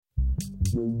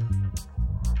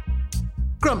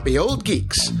Grumpy Old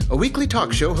Geeks, a weekly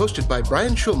talk show hosted by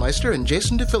Brian Schulmeister and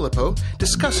Jason DeFilippo,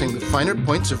 discussing the finer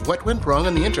points of what went wrong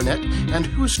on the internet and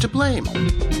who's to blame.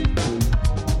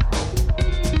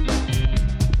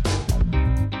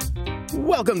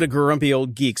 Welcome to Grumpy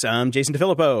Old Geeks. I'm Jason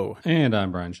DeFilippo. And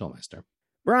I'm Brian Schulmeister.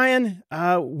 Brian,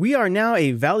 we are now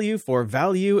a value for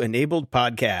value-enabled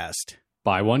podcast.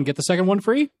 Buy one, get the second one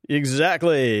free?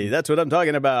 Exactly. That's what I'm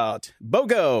talking about.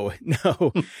 BOGO.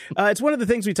 No. It's one of the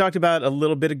things we talked about a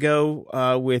little bit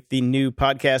ago with the new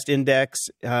podcast index,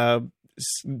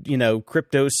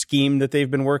 crypto scheme that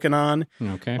they've been working on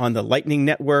on the Lightning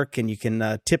Network. And you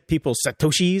can tip people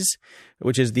Satoshis,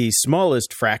 which is the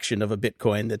smallest fraction of a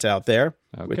Bitcoin that's out there,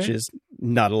 which is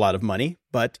not a lot of money.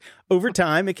 But over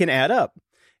time, it can add up.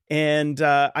 And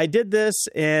I did this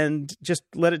and just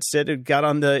let it sit. It got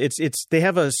on the they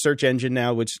have a search engine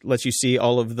now, which lets you see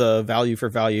all of the value for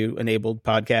value enabled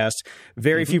podcasts.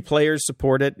 Very few players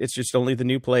support it. It's just only the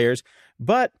new players.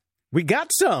 But we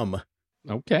got some.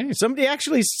 Okay. Somebody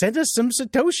actually sent us some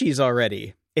Satoshis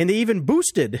already. And they even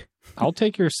boosted. I'll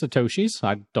take your Satoshis.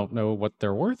 I don't know what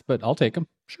they're worth, but I'll take them.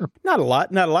 Sure. Not a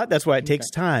lot. That's why it takes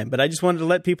time. But I just wanted to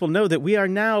let people know that we are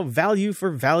now value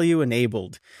for value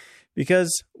enabled.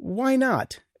 Because why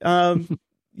not?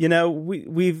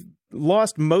 We've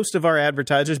lost most of our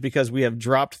advertisers because we have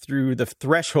dropped through the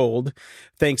threshold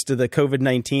thanks to the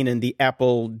COVID-19 and the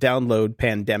Apple download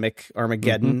pandemic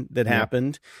Armageddon that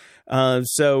happened.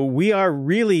 So we are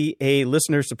really a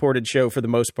listener-supported show for the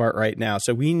most part right now.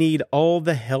 So we need all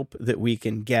the help that we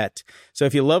can get. So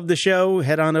if you love the show,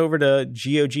 head on over to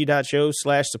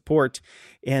gog.show/support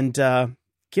and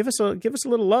Give us a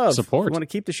little love. Support. If you want to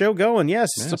keep the show going. Yes,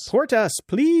 support us,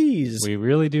 please. We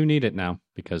really do need it now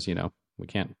because, we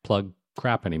can't plug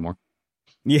crap anymore.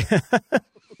 Yeah.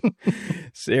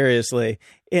 Seriously.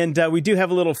 And we do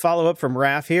have a little follow-up from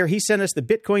Raph here. He sent us the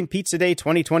Bitcoin Pizza Day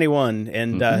 2021,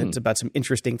 and it's about some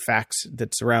interesting facts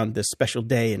that surround this special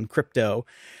day in crypto.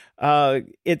 At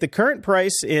the current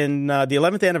price in the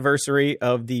 11th anniversary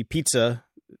of the pizza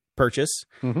purchase,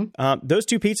 those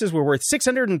two pizzas were worth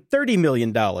 $630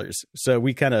 million. So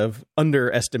we kind of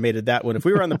underestimated that one. If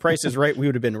we were on the prices right, we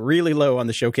would have been really low on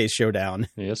the Showcase Showdown.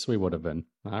 Yes, we would have been.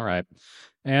 All right.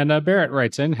 And Barrett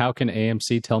writes in, how can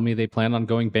AMC tell me they plan on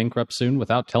going bankrupt soon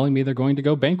without telling me they're going to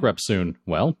go bankrupt soon?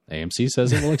 Well, AMC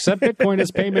says it will accept Bitcoin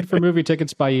as payment for movie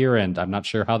tickets by year end. I'm not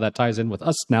sure how that ties in with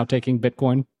us now taking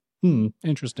Bitcoin.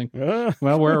 Interesting.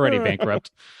 Well, we're already bankrupt.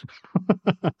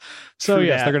 So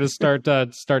yes, they're going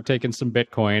to start taking some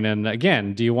Bitcoin. And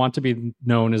again, do you want to be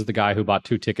known as the guy who bought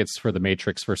 2 tickets for The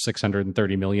Matrix for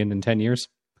 $630 million in 10 years?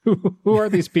 Who are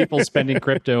these people spending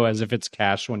crypto as if it's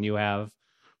cash when you have,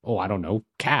 I don't know,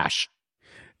 cash?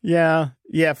 Yeah.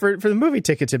 For the movie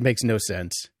tickets, it makes no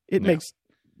sense. It makes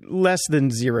less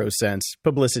than 0 cents.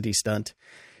 Publicity stunt.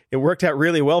 It worked out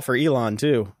really well for Elon,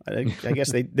 too. I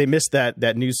guess they missed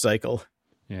that news cycle.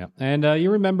 Yeah. And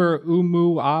you remember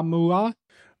Oumuamua?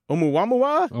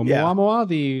 Oumuamua? Oumuamua,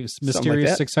 the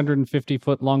mysterious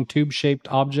 650-foot-long tube-shaped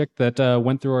object that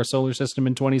went through our solar system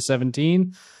in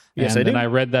 2017. Yes, and then I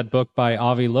read that book by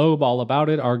Avi Loeb all about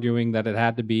it, arguing that it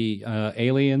had to be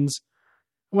aliens.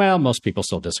 Well, most people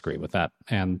still disagree with that,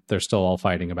 and they're still all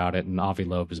fighting about it. And Avi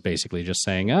Loeb is basically just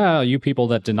saying, you people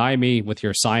that deny me with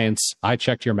your science, I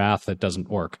checked your math, it doesn't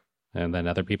work. And then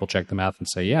other people check the math and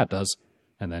say, yeah, it does.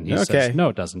 And then he says, no,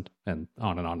 it doesn't. And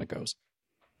on it goes.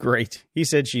 Great. He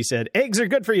said, she said, eggs are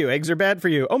good for you. Eggs are bad for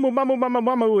you.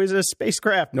 Oumuamua is a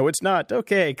spacecraft. No, it's not.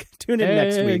 Okay, tune in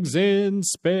next week. Eggs in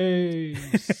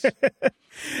space.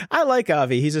 I like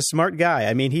Avi. He's a smart guy.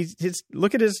 I mean,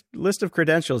 look at his list of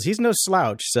credentials. He's no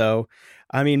slouch. So,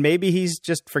 I mean, maybe he's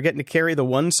just forgetting to carry the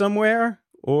one somewhere,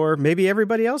 or maybe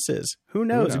everybody else is. Who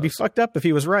knows? It'd be fucked up if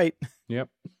he was right. Yep.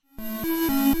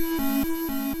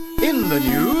 In the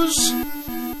news...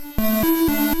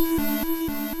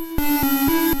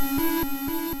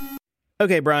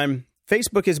 Okay, Brian,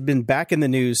 Facebook has been back in the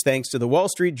news thanks to the Wall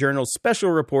Street Journal's special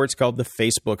reports called the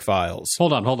Facebook Files.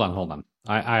 Hold on.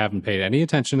 I haven't paid any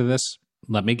attention to this.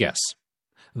 Let me guess.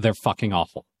 They're fucking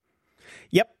awful.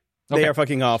 Yep, they are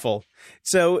fucking awful.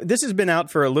 So this has been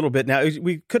out for a little bit now.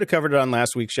 We could have covered it on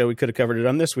last week's show. We could have covered it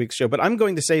on this week's show. But I'm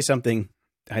going to say something.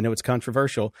 I know it's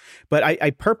controversial, but I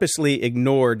purposely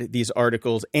ignored these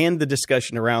articles and the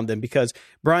discussion around them because,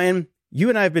 Brian, you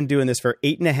and I have been doing this for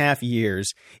 8.5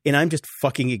 years, and I'm just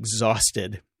fucking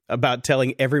exhausted about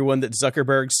telling everyone that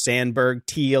Zuckerberg, Sandberg,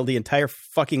 Thiel, the entire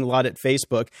fucking lot at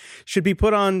Facebook should be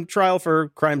put on trial for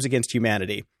crimes against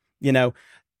humanity.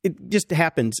 it just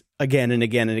happens again and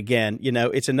again and again. You know,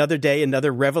 it's another day,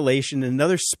 another revelation,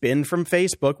 another spin from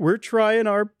Facebook. We're trying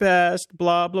our best,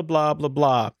 blah, blah, blah, blah,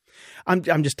 blah.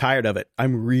 I'm just tired of it.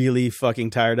 I'm really fucking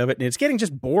tired of it. And it's getting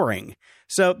just boring.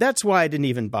 So that's why I didn't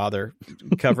even bother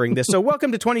covering this. So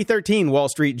welcome to 2013 Wall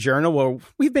Street Journal, where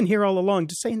we've been here all along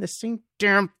just saying the same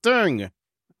damn thing.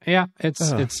 Yeah,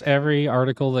 it's every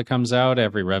article that comes out,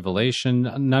 every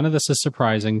revelation. None of this is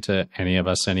surprising to any of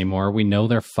us anymore. We know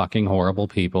they're fucking horrible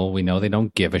people. We know they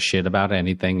don't give a shit about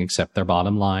anything except their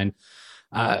bottom line.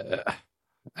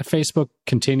 Facebook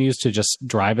continues to just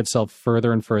drive itself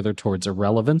further and further towards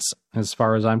irrelevance, as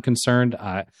far as I'm concerned.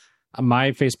 My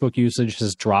Facebook usage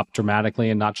has dropped dramatically,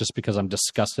 and not just because I'm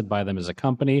disgusted by them as a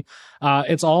company.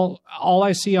 It's all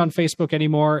I see on Facebook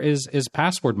anymore is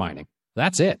password mining.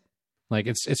 That's it. Like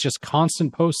it's just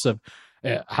constant posts of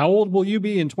how old will you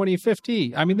be in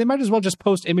 2050? I mean, they might as well just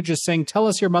post images saying, tell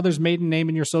us your mother's maiden name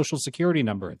and your social security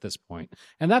number at this point.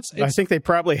 And I think they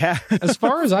probably have. As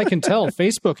far as I can tell,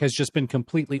 Facebook has just been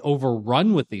completely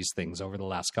overrun with these things over the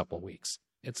last couple of weeks.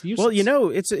 It's useless. Well, you know,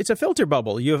 it's a filter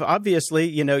bubble. You have obviously,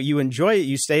 you know, you enjoy it.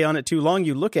 You stay on it too long.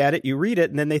 You look at it, you read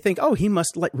it, and then they think, oh, he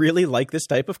must really like this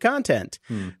type of content.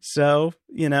 So,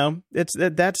 you know, that's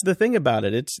the thing about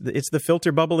it. It's the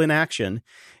filter bubble in action.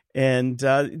 And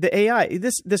the AI,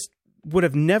 this would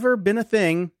have never been a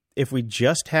thing if we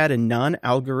just had a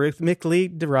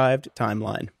non-algorithmically derived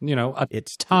timeline. You know,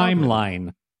 it's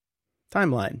timeline.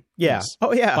 Timeline. Yeah. Yes.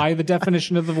 Oh, yeah. By the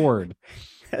definition of the word.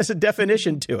 Has a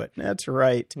definition to it. That's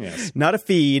right. Yes. Not a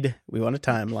feed. We want a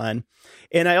timeline.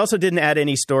 And I also didn't add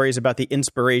any stories about the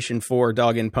inspiration for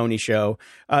Dog and Pony Show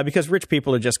because rich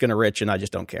people are just going to rich, and I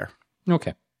just don't care.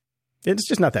 Okay. It's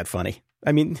just not that funny.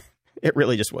 I mean, it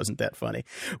really just wasn't that funny.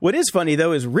 What is funny,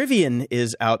 though, is Rivian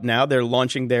is out now. They're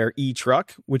launching their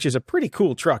e-truck, which is a pretty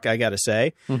cool truck, I got to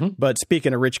say. Mm-hmm. But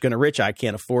speaking of rich gonna rich, I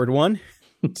can't afford one.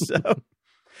 So...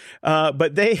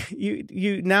 but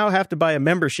you now have to buy a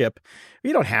membership.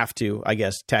 You don't have to, I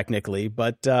guess, technically,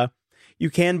 but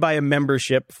you can buy a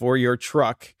membership for your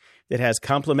truck that has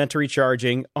complimentary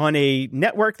charging on a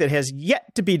network that has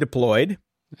yet to be deployed.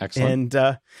 Excellent.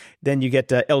 And then you get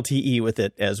LTE with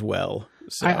it as well.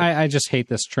 So. I just hate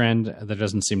this trend. There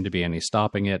doesn't seem to be any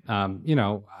stopping it. You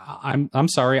know, I'm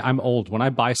sorry, I'm old. When I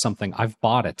buy something, I've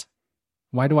bought it.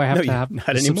 Why do I have to have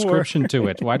a subscription to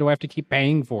it? Why do I have to keep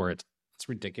paying for it? It's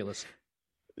ridiculous.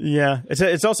 Yeah,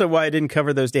 it's also why I didn't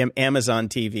cover those damn Amazon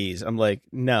TVs. I'm like,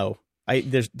 no,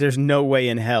 there's no way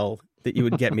in hell that you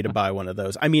would get me to buy one of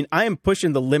those. I mean, I am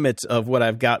pushing the limits of what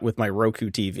I've got with my Roku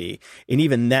TV, and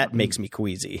even that makes me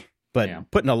queasy.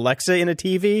 But putting Alexa in a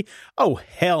TV, oh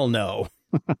hell no.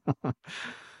 All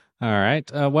right.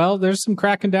 Well, there's some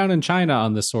cracking down in China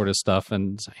on this sort of stuff,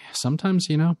 and sometimes,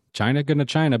 you know, China gonna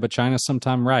China, but China's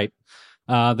sometime right.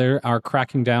 There are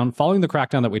cracking down, following the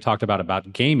crackdown that we talked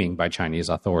about gaming by Chinese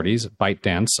authorities.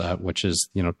 ByteDance, which is,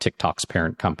 you know, TikTok's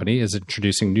parent company, is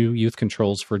introducing new youth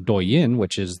controls for Douyin,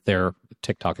 which is their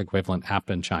TikTok equivalent app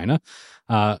in China.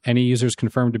 Any users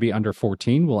confirmed to be under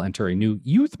 14 will enter a new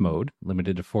youth mode,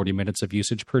 limited to 40 minutes of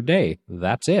usage per day.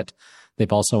 That's it.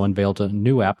 They've also unveiled a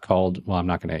new app called, well, I'm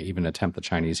not going to even attempt the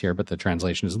Chinese here, but the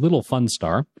translation is Little Fun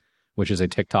Star, which is a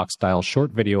TikTok-style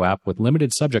short video app with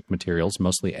limited subject materials,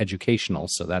 mostly educational.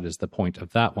 So that is the point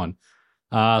of that one.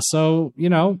 So, you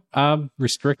know,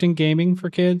 restricting gaming for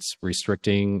kids,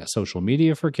 restricting social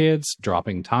media for kids,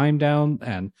 dropping time down,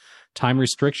 and time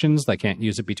restrictions. They can't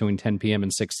use it between 10 p.m.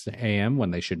 and 6 a.m.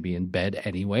 when they should be in bed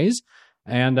anyways.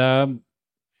 And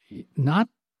not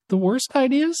the worst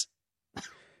ideas.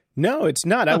 No, it's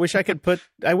not. I wish I could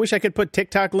put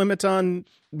TikTok limits on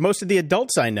most of the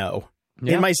adults I know.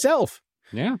 Yeah. And myself.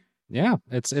 Yeah.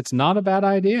 It's not a bad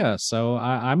idea. So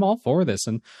I'm all for this.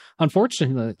 And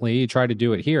unfortunately, you try to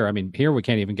do it here. I mean, here we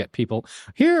can't even get people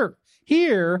here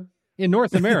in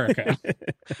North America,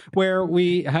 where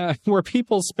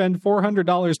people spend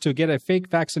 $400 to get a fake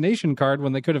vaccination card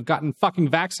when they could have gotten fucking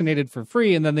vaccinated for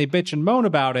free, and then they bitch and moan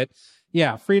about it.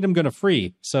 Yeah, freedom gonna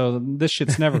free. So this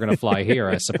shit's never gonna fly here,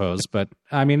 I suppose. But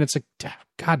I mean, it's a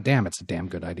damn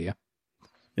good idea.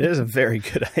 It is a very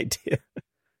good idea.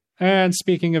 And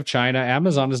speaking of China,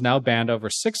 Amazon has now banned over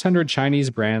 600 Chinese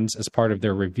brands as part of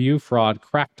their review fraud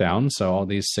crackdown. So all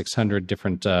these 600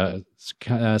 different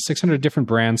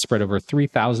brands spread over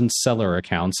 3,000 seller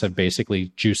accounts have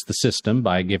basically juiced the system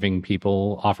by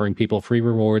offering people free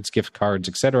rewards, gift cards,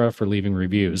 etc. for leaving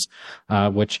reviews,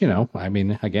 which, you know, I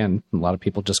mean, again, a lot of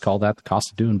people just call that the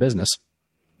cost of doing business.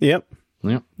 Yep.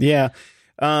 Yeah.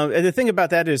 The thing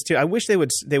about that is, too, I wish they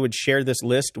would share this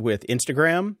list with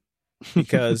Instagram,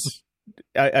 because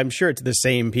I'm sure it's the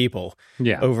same people.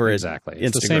 Yeah, over exactly.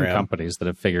 It's the same companies that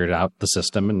have figured out the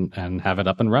system and have it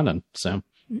up and running. So,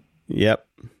 yep.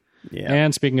 Yeah.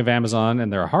 And speaking of Amazon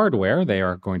and their hardware, they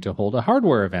are going to hold a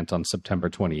hardware event on September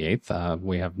 28th.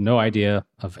 We have no idea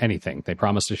of anything. They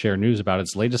promised to share news about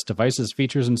its latest devices,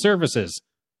 features, and services,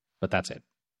 but that's it.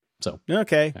 So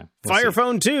okay, yeah, Fire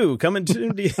Phone 2 coming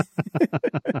to.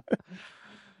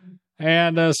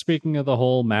 And speaking of the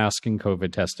whole mask and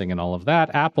COVID testing and all of that,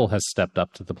 Apple has stepped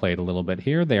up to the plate a little bit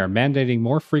here. They are mandating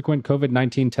more frequent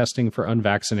COVID-19 testing for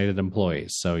unvaccinated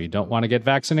employees. So you don't want to get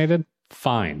vaccinated?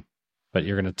 Fine. But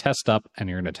you're going to test up, and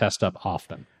you're going to test up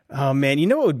often. Oh, man. You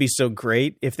know what would be so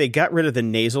great? If they got rid of the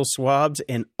nasal swabs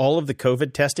and all of the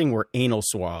COVID testing were anal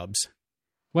swabs.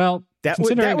 Well, that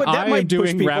I'm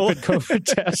doing rapid COVID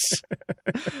tests.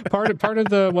 Part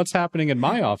of what's happening in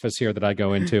my office here that I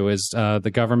go into is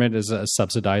the government is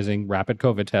subsidizing rapid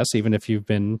COVID tests, even if you've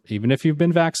been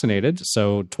vaccinated.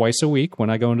 So twice a week when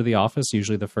I go into the office,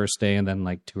 usually the first day and then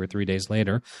like 2 or 3 days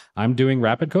later, I'm doing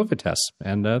rapid COVID tests.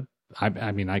 And they're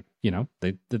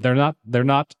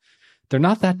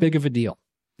not that big of a deal.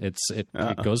 It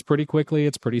goes pretty quickly.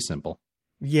 It's pretty simple.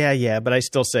 Yeah, but I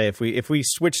still say if we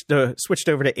switched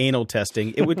over to anal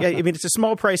testing, it would. I mean, it's a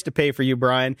small price to pay for you,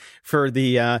 Brian, for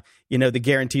the the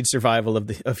guaranteed survival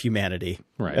of humanity.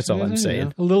 Right. That's all I'm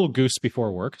saying. A little goose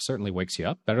before work certainly wakes you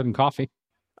up. Better than coffee.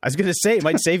 I was going to say it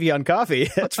might save you on coffee.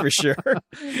 That's for sure.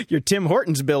 Your Tim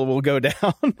Hortons bill will go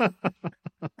down.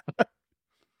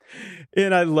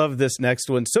 And I love this next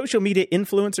one. Social media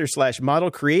influencer /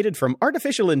 model created from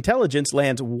artificial intelligence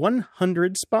lands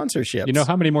 100 sponsorships. You know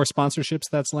how many more sponsorships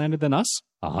that's landed than us?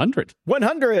 100.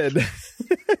 100.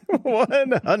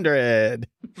 100.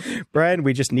 Brian,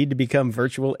 we just need to become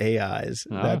virtual AIs.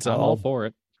 That's I'm all for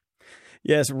it.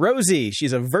 Yes, Rosie.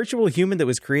 She's a virtual human that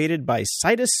was created by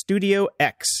Sidus Studio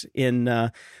X in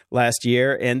last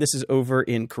year, and this is over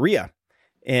in Korea.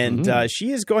 And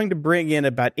she is going to bring in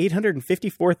about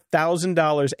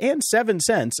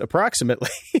 $854,000.07 approximately.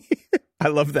 I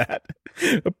love that.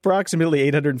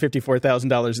 Approximately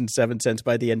 $854,000.07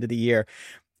 by the end of the year.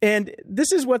 And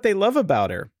this is what they love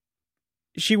about her.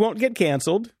 She won't get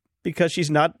canceled because she's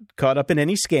not caught up in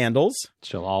any scandals.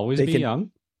 She'll always be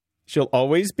young. She'll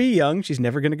always be young. She's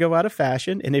never going to go out of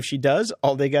fashion. And if she does,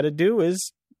 all they got to do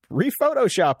is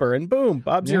re-Photoshop her and boom,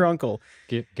 Bob's your uncle.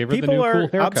 Give her People the new are cool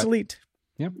haircut. Obsolete.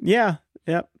 Yep. Yeah.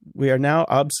 We are now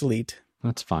obsolete.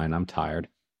 That's fine. I'm tired.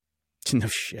 No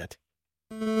shit.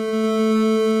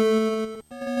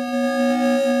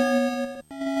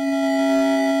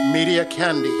 Media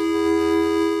Candy.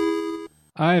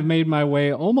 I have made my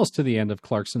way almost to the end of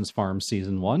Clarkson's Farm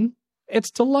Season 1.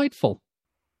 It's delightful.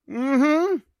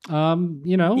 Mm-hmm.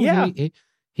 Yeah.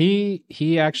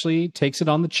 He actually takes it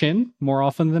on the chin more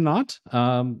often than not.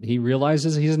 He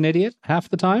realizes he's an idiot half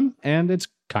the time, and it's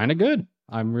kind of good.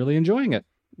 I'm really enjoying it.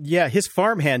 Yeah, his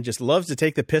farmhand just loves to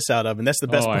take the piss out of him. That's the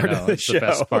best part of the show. The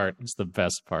best part. It's the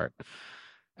best part.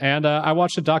 And I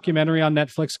watched a documentary on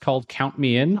Netflix called Count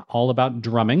Me In, all about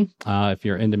drumming. If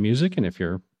you're into music and if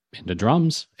you're into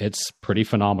drums, it's pretty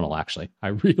phenomenal, actually. I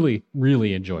really,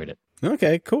 really enjoyed it.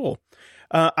 Okay, cool.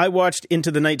 I watched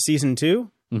Into the Night Season 2.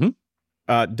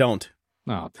 Mm-hmm. Don't.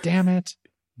 Oh, damn it.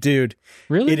 Dude.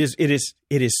 Really? It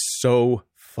is so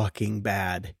fucking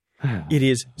bad. It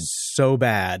is so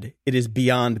bad. It is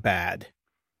beyond bad.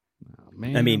 Oh,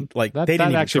 man. I mean, like, that they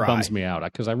didn't even actually try. bums me out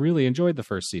because I really enjoyed the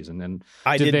first season. And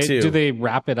I did too. Do they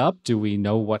wrap it up? Do we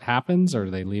know what happens? Or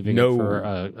are they leaving it for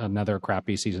another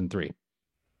crappy season 3?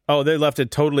 Oh, they left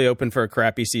it totally open for a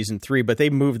crappy season 3, but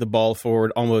they moved the ball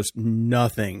forward almost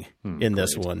nothing in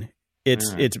this one.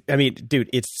 It's, I mean, dude,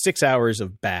 it's 6 hours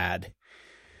of bad,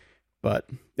 but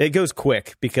it goes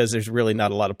quick because there's really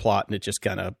not a lot of plot and it just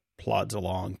kind of plods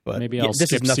along. But maybe I'll this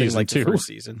skip is nothing season like 2. the first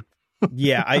season.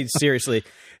 Yeah, I seriously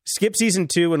skip season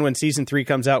 2, and when season 3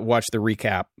 comes out, watch the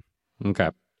recap. Okay,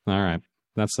 all right,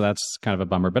 that's kind of a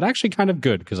bummer, but actually kind of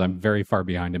good because I'm very far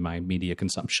behind in my media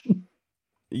consumption.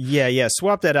 Yeah,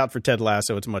 swap that out for Ted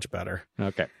Lasso. It's much better.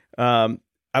 Okay. I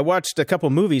watched a couple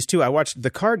movies too. I watched The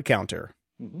Card Counter,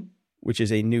 which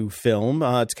is a new film.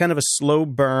 It's kind of a slow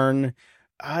burn.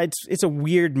 It's a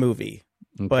weird movie.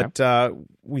 Okay. But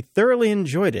we thoroughly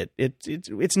enjoyed it.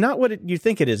 It's not what you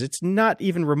think it is. It's not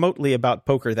even remotely about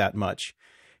poker that much.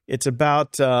 It's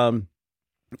about a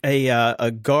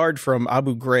guard from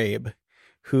Abu Ghraib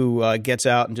who gets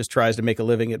out and just tries to make a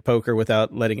living at poker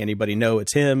without letting anybody know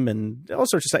it's him and all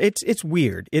sorts of stuff. It's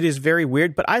weird. It is very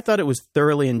weird, but I thought it was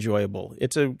thoroughly enjoyable.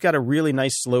 It's got a really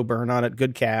nice slow burn on it.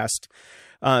 Good cast.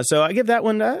 So I give that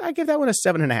one a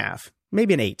 7.5,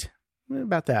 maybe an 8,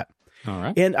 about that. All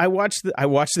right. And I watched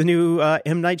the new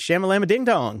M. Night Shyamalan Ding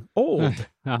Dong. Old.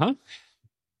 Uh-huh.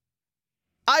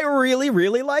 I really,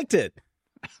 really liked it.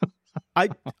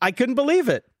 I couldn't believe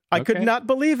it. I could not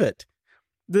believe it.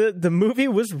 The movie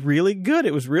was really good.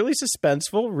 It was really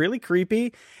suspenseful, really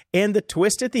creepy, and the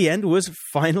twist at the end was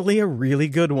finally a really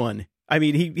good one. I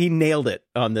mean, he nailed it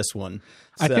on this one.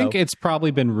 So. I think it's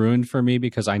probably been ruined for me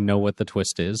because I know what the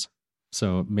twist is.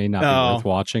 So it may not be worth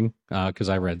watching because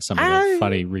I read some of the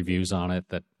funny reviews on it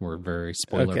that were very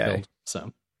spoiler-filled.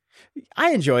 So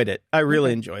I enjoyed it. I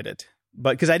really enjoyed it.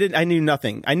 But because I knew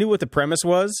nothing. I knew what the premise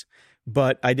was,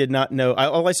 but I did not know.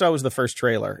 All I saw was the first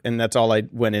trailer, and that's all I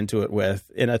went into it with.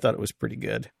 And I thought it was pretty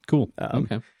good. Cool.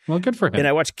 Okay. Well, good for him. And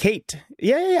I watched Kate.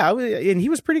 Yeah. And he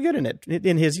was pretty good in it,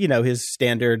 in his, his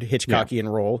standard Hitchcockian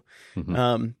role.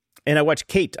 Mm-hmm. And I watched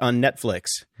Kate on Netflix.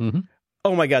 Mm-hmm.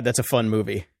 Oh my God, that's a fun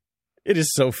movie. It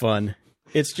is so fun.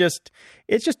 It's just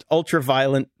ultra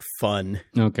violent fun.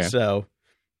 Okay. So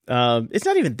it's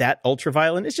not even that ultra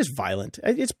violent. It's just violent.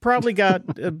 It's probably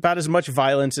got about as much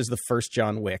violence as the first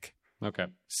John Wick. Okay.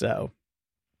 So,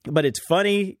 but it's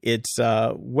funny. It's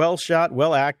well shot,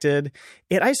 well acted.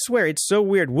 And I swear, it's so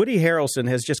weird. Woody Harrelson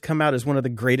has just come out as one of the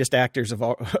greatest actors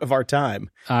of our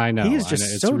time. I know. He is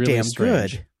just so really damn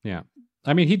strange. Good. Yeah.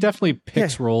 I mean, he definitely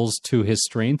picks roles to his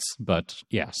strengths, but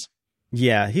yes.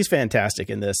 Yeah, he's fantastic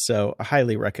in this, so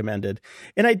highly recommended.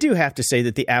 And I do have to say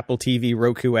that the Apple TV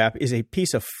Roku app is a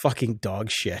piece of fucking dog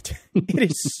shit. It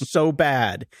is so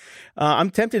bad. I'm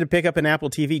tempted to pick up an Apple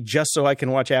TV just so I can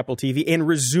watch Apple TV and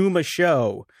resume a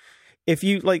show. If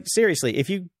you, seriously, if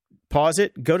you pause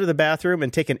it, go to the bathroom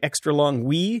and take an extra long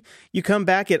wee, you come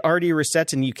back, it already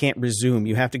resets and you can't resume.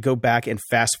 You have to go back and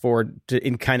fast forward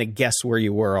and kind of guess where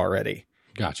you were already.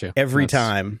 Gotcha. Every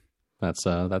time. That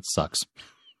sucks.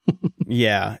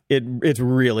 Yeah, it's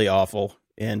really awful,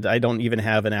 and I don't even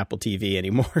have an Apple TV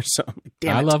anymore. So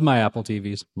I love my Apple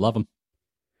TVs, love them.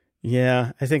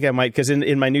 Yeah, I think I might, because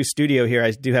in my new studio here,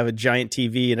 I do have a giant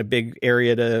TV and a big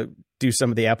area to do some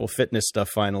of the Apple Fitness stuff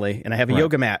finally, and I have a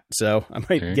yoga mat, so I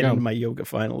might get into my yoga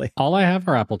finally. All I have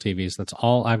are Apple TVs. That's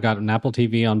all. I've got an Apple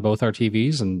TV on both our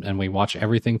TVs, and we watch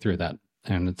everything through that,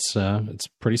 and it's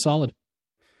pretty solid.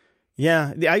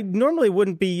 Yeah, I normally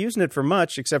wouldn't be using it for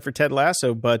much except for Ted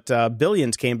Lasso, but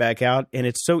Billions came back out, and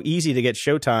it's so easy to get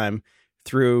Showtime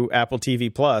through Apple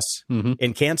TV Plus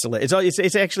and cancel it.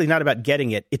 It's actually not about getting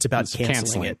it; it's about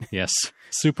canceling it. Yes,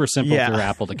 super simple through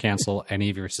Apple to cancel any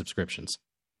of your subscriptions.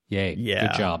 Yay! Yeah,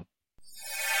 good job.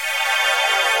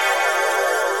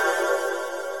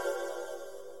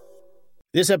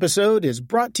 This episode is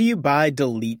brought to you by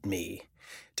Delete Me.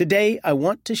 Today, I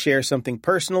want to share something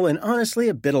personal and honestly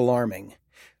a bit alarming.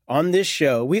 On this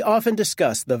show, we often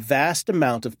discuss the vast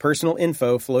amount of personal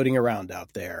info floating around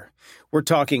out there. We're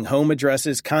talking home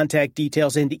addresses, contact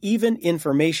details, and even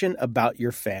information about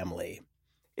your family.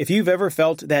 If you've ever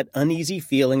felt that uneasy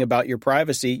feeling about your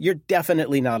privacy, you're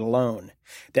definitely not alone.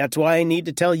 That's why I need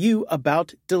to tell you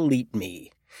about Delete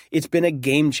Me. It's been a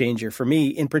game changer for me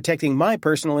in protecting my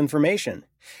personal information.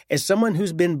 As someone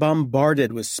who's been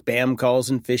bombarded with spam calls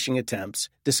and phishing attempts,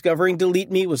 discovering Delete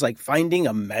Me was like finding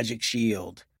a magic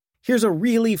shield. Here's a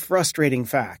really frustrating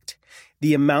fact.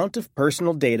 The amount of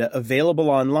personal data available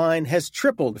online has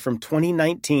tripled from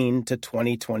 2019 to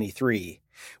 2023.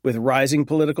 With rising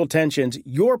political tensions,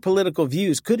 your political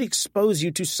views could expose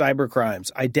you to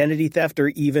cybercrimes, identity theft, or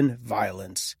even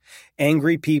violence.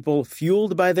 Angry people,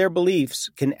 fueled by their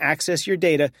beliefs, can access your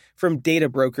data from data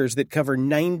brokers that cover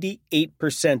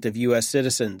 98% of U.S.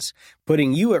 citizens,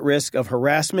 putting you at risk of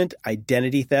harassment,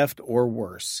 identity theft, or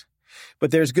worse.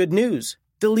 But there's good news.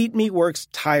 Delete Me works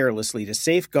tirelessly to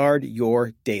safeguard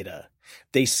your data.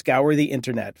 They scour the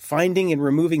internet, finding and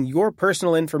removing your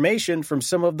personal information from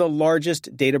some of the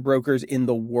largest data brokers in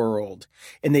the world.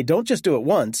 And they don't just do it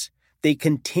once, they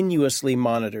continuously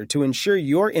monitor to ensure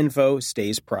your info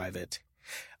stays private.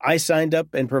 I signed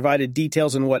up and provided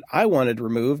details on what I wanted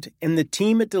removed, and the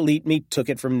team at Delete Me took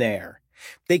it from there.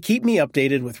 They keep me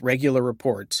updated with regular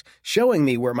reports, showing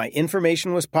me where my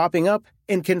information was popping up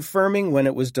and confirming when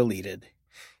it was deleted.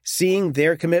 Seeing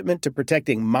their commitment to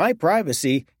protecting my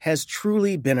privacy has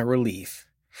truly been a relief.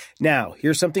 Now,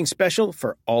 here's something special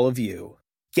for all of you.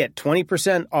 Get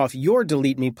 20% off your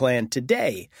Delete Me plan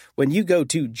today when you go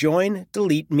to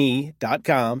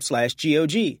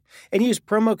joindeleteme.com/GOG and use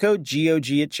promo code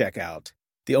GOG at checkout.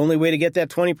 The only way to get that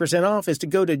 20% off is to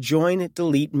go to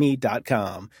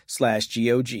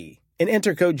joindeleteme.com/GOG and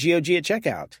enter code GOG at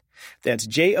checkout. That's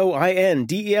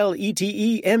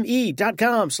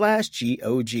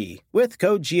joindeleteme.com/GOG with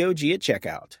code GOG at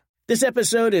checkout. This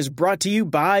episode is brought to you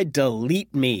by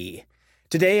Delete Me.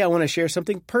 Today, I want to share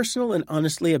something personal and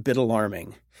honestly a bit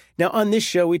alarming. Now, on this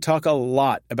show, we talk a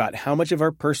lot about how much of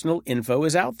our personal info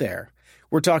is out there.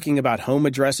 We're talking about home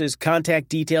addresses, contact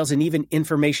details, and even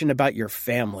information about your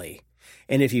family.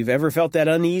 And if you've ever felt that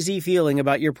uneasy feeling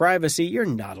about your privacy, you're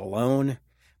not alone.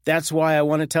 That's why I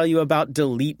want to tell you about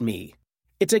Delete Me.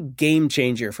 It's a game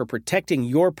changer for protecting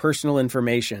your personal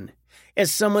information.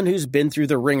 As someone who's been through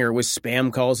the ringer with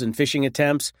spam calls and phishing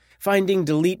attempts, finding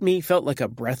Delete Me felt like a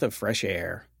breath of fresh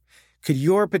air. Could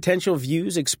your potential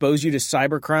views expose you to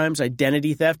cybercrimes,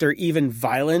 identity theft, or even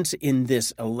violence in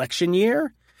this election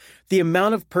year? The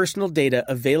amount of personal data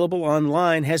available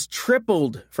online has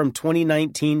tripled from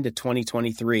 2019 to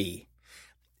 2023.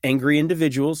 Angry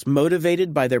individuals,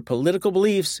 motivated by their political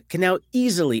beliefs, can now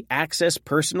easily access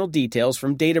personal details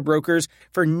from data brokers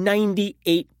for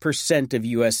 98% of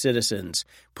U.S. citizens,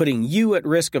 putting you at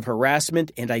risk of harassment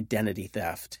and identity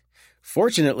theft.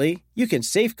 Fortunately, you can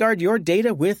safeguard your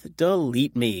data with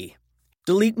Delete Me.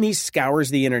 Delete Me scours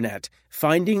the internet,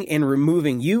 finding and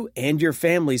removing you and your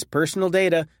family's personal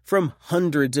data from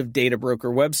hundreds of data broker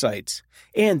websites.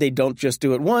 And they don't just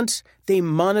do it once, they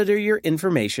monitor your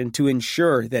information to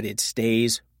ensure that it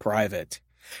stays private.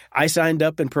 I signed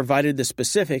up and provided the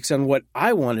specifics on what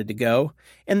I wanted to go,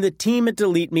 and the team at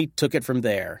Delete Me took it from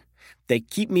there. They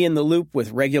keep me in the loop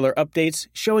with regular updates,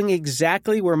 showing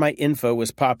exactly where my info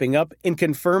was popping up and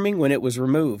confirming when it was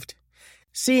removed.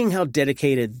 Seeing how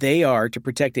dedicated they are to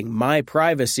protecting my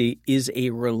privacy is a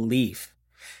relief.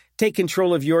 Take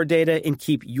control of your data and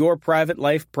keep your private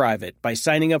life private by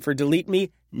signing up for Delete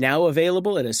Me, now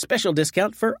available at a special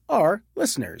discount for our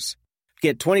listeners.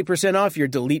 Get 20% off your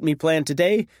Delete Me plan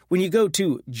today when you go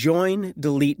to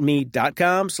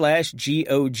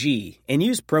joindeleteme.com/GOG and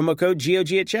use promo code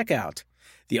GOG at checkout.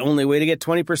 The only way to get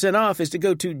 20% off is to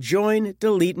go to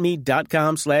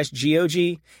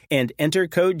joindeleteme.com/GOG and enter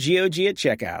code GOG at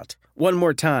checkout. One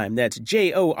more time, that's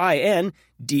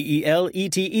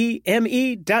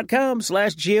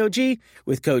joindeleteme.com/GOG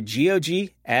with code GOG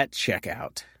at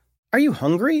checkout. Are you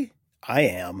hungry? I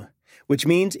am. Which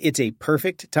means it's a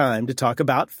perfect time to talk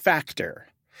about Factor.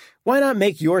 Why not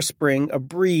make your spring a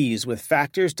breeze with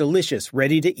Factor's delicious,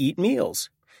 ready-to-eat meals?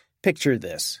 Picture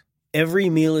this. Every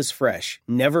meal is fresh,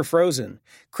 never frozen,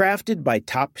 crafted by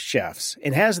top chefs,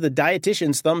 and has the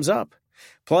dietitian's thumbs up.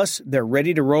 Plus, they're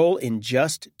ready to roll in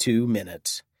just 2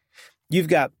 minutes. You've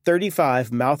got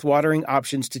 35 mouth-watering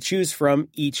options to choose from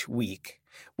each week.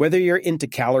 Whether you're into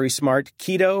calorie-smart,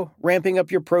 keto, ramping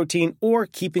up your protein, or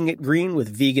keeping it green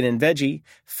with vegan and veggie,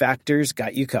 Factor's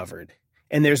got you covered.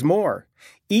 And there's more.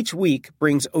 Each week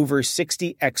brings over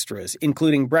 60 extras,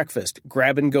 including breakfast,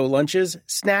 grab-and-go lunches,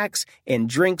 snacks, and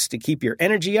drinks to keep your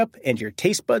energy up and your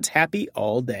taste buds happy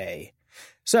all day.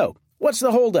 So, what's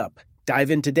the holdup?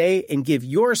 Dive in today and give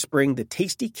your spring the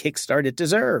tasty kickstart it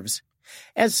deserves.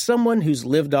 As someone who's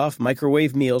lived off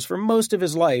microwave meals for most of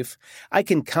his life, I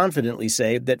can confidently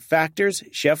say that Factor's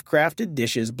chef-crafted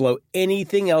dishes blow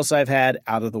anything else I've had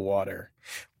out of the water.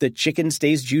 The chicken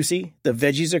stays juicy, the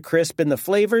veggies are crisp, and the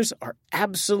flavors are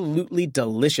absolutely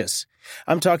delicious.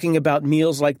 I'm talking about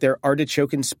meals like their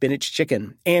artichoke and spinach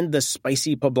chicken and the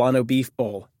spicy poblano beef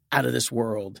bowl. Out of this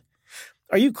world.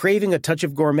 Are you craving a touch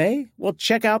of gourmet? Well,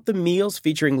 check out the meals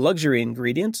featuring luxury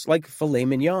ingredients like filet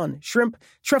mignon, shrimp,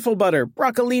 truffle butter,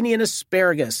 broccolini, and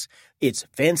asparagus. It's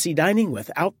fancy dining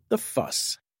without the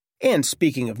fuss. And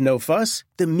speaking of no fuss,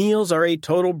 the meals are a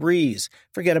total breeze.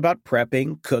 Forget about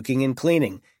prepping, cooking, and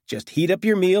cleaning. Just heat up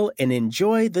your meal and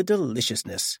enjoy the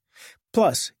deliciousness.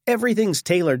 Plus, everything's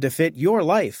tailored to fit your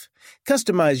life.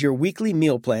 Customize your weekly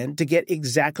meal plan to get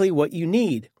exactly what you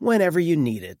need, whenever you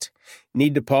need it.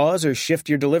 Need to pause or shift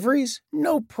your deliveries?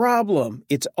 No problem.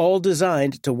 It's all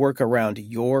designed to work around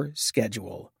your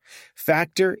schedule.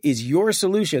 Factor is your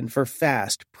solution for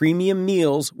fast, premium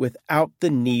meals without the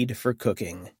need for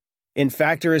cooking. And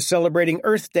Factor is celebrating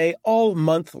Earth Day all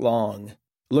month long.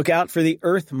 Look out for the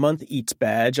Earth Month Eats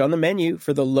badge on the menu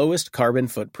for the lowest carbon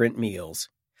footprint meals.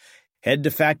 Head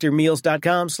to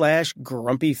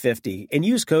factormeals.com/grumpy50 and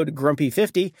use code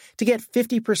grumpy50 to get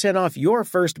 50% off your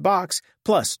first box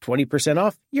plus 20%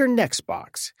 off your next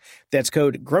box. That's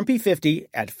code grumpy50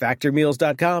 at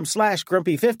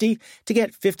factormeals.com/grumpy50 to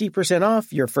get 50%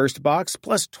 off your first box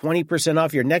plus 20%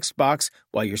 off your next box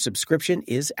while your subscription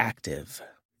is active.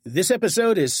 This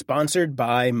episode is sponsored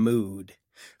by Mood.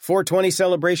 420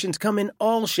 celebrations come in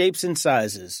all shapes and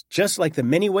sizes, just like the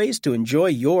many ways to enjoy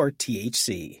your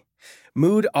THC.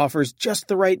 Mood offers just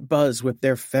the right buzz with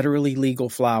their federally legal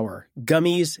flower,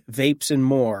 gummies, vapes, and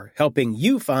more, helping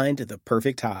you find the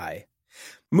perfect high.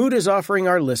 Mood is offering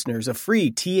our listeners a free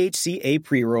THCA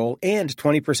pre-roll and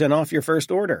 20% off your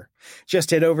first order.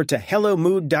 Just head over to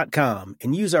HelloMood.com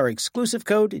and use our exclusive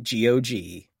code GOG.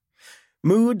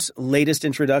 Mood's latest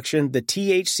introduction, the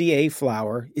THCA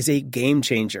flower, is a game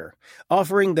changer,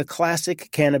 offering the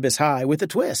classic cannabis high with a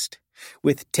twist.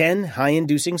 With 10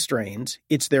 high-inducing strains,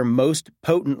 it's their most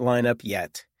potent lineup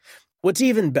yet. What's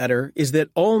even better is that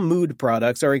all Mood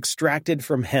products are extracted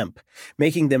from hemp,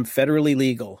 making them federally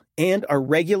legal, and are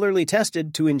regularly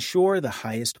tested to ensure the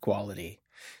highest quality.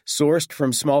 Sourced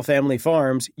from small family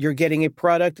farms, you're getting a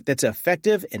product that's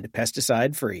effective and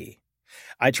pesticide-free.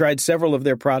 I tried several of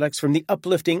their products, from the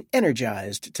uplifting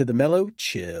Energized to the mellow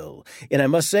Chill, and I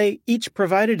must say, each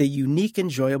provided a unique,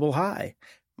 enjoyable high.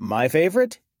 My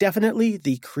favorite? Definitely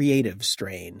the creative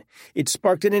strain. It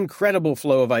sparked an incredible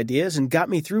flow of ideas and got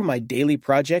me through my daily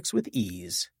projects with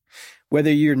ease.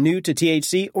 Whether you're new to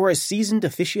THC or a seasoned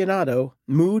aficionado,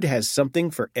 Mood has something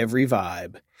for every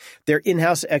vibe. Their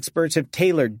in-house experts have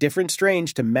tailored different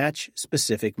strains to match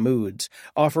specific moods,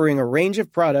 offering a range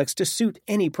of products to suit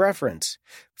any preference.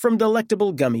 From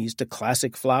delectable gummies to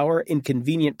classic flower and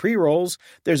convenient pre-rolls,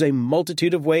 there's a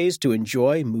multitude of ways to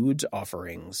enjoy Mood's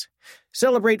offerings.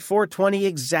 Celebrate 420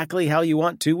 exactly how you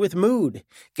want to with Mood.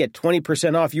 Get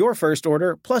 20% off your first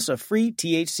order plus a free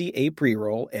THCA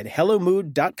pre-roll at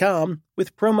HelloMood.com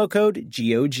with promo code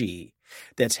GOG.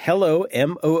 That's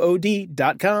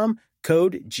HelloMood.com,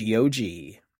 code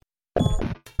GOG.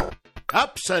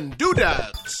 Ups and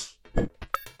doodads.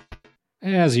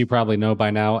 As you probably know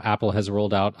by now, Apple has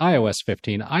rolled out iOS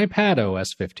 15, iPad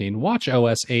OS 15, Watch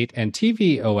OS 8, and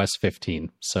TV OS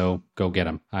 15. So go get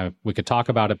them. We could talk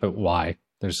about it, but why?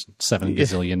 There's 7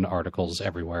 gazillion articles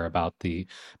everywhere about the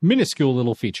minuscule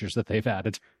little features that they've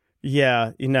added.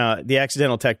 Yeah, the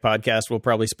Accidental Tech podcast will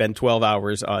probably spend 12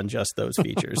 hours on just those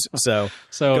features. So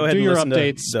go ahead do and your listen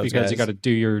updates, to because you got to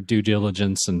do your due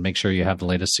diligence and make sure you have the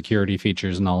latest security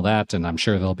features and all that. And I'm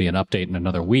sure there'll be an update in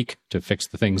another week to fix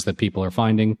the things that people are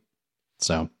finding.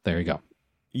 So there you go.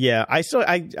 Yeah, I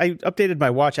updated my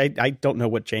watch. I don't know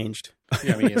what changed.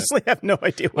 Yeah, I honestly have no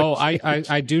idea what changed.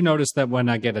 I do notice that when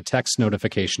I get a text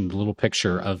notification, the little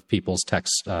picture of people's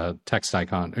text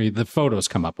icon, or the photos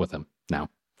come up with them now.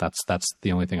 That's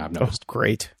the only thing I've noticed. Oh,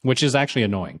 great. Which is actually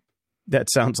annoying. That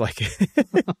sounds like it.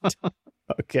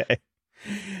 Okay.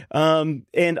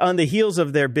 And on the heels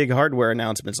of their big hardware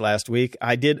announcements last week,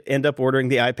 I did end up ordering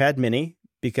the iPad mini,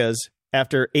 because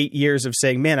after 8 years of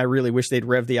saying, man, I really wish they'd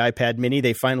rev the iPad mini,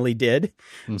 they finally did.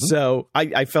 Mm-hmm. So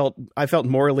I felt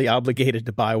morally obligated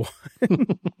to buy one.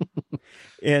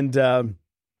 And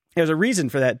there's a reason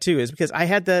for that, too, is because I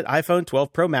had that iPhone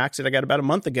 12 Pro Max that I got about a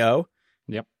month ago.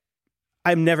 Yep.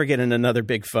 I'm never getting another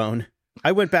big phone.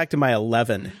 I went back to my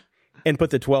 11 and put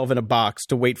the 12 in a box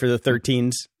to wait for the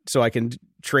 13s so I can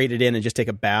trade it in and just take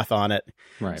a bath on it.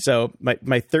 Right. So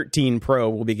my 13 Pro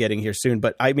will be getting here soon.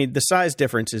 But I mean, the size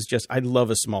difference is just, I love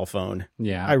a small phone.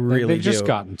 Yeah. I really They've just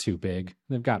gotten too big.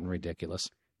 They've gotten ridiculous.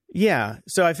 Yeah.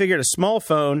 So I figured a small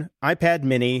phone, iPad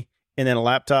mini, and then a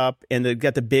laptop, and they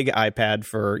got the big iPad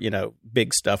for,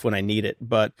 big stuff when I need it.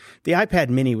 But the iPad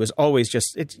mini was always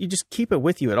just, you just keep it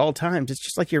with you at all times. It's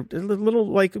just like your little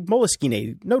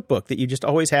Moleskine notebook that you just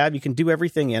always have. You can do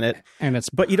everything in it. And it's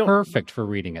perfect for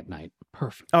reading at night.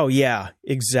 Perfect. Oh, yeah,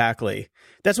 exactly.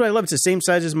 That's what I love. It's the same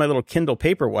size as my little Kindle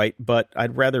Paperwhite, but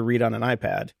I'd rather read on an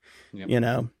iPad,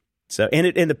 So,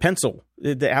 and the pencil,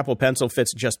 the Apple Pencil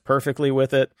fits just perfectly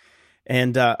with it.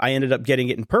 And I ended up getting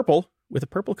it in purple, with a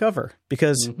purple cover,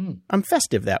 because I'm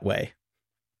festive that way.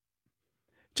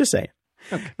 Just saying.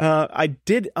 Okay. I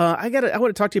want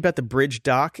to talk to you about the Bridge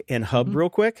dock and hub real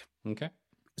quick. Okay.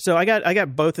 So I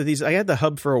got both of these. I had the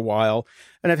hub for a while,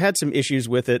 and I've had some issues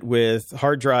with it, with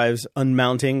hard drives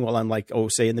unmounting while I'm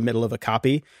say in the middle of a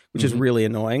copy, which is really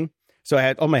annoying. So I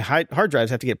had all my hard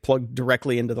drives have to get plugged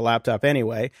directly into the laptop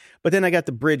anyway. But then I got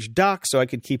the Bridge dock so I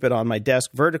could keep it on my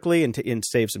desk vertically and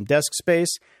save some desk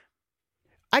space.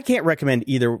 I can't recommend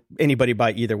anybody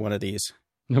buy either one of these.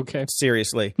 Okay.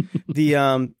 Seriously.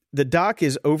 The dock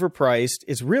is overpriced.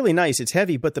 It's really nice. It's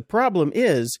heavy. But the problem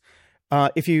is,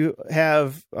 if you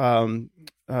have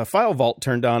File Vault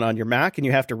turned on your Mac and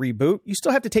you have to reboot, you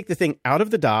still have to take the thing out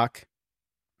of the dock,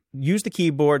 use the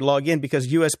keyboard, log in, because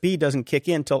USB doesn't kick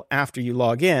in till after you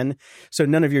log in. So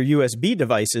none of your USB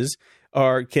devices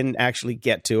can actually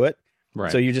get to it. Right.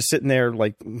 So you're just sitting there,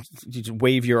 you just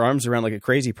wave your arms around like a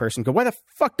crazy person. Go, why the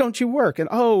fuck don't you work? And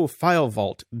File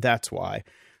Vault. That's why.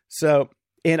 So,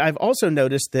 and I've also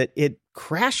noticed that it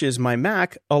crashes my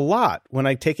Mac a lot when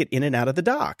I take it in and out of the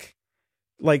dock.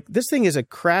 This thing is a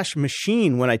crash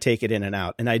machine when I take it in and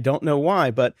out, and I don't know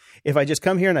why. But if I just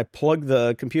come here and I plug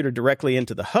the computer directly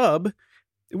into the hub,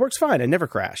 it works fine. I never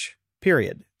crash,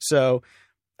 period. So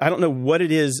I don't know what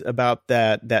it is about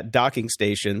that docking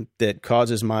station that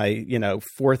causes my,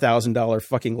 $4,000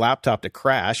 fucking laptop to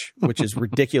crash, which is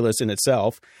ridiculous in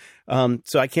itself.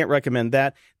 So I can't recommend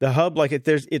that. The hub,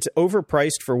 it's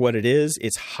overpriced for what it is.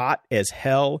 It's hot as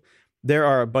hell. There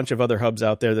are a bunch of other hubs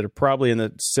out there that are probably in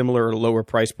the similar or lower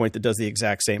price point that does the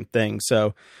exact same thing.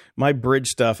 So my bridge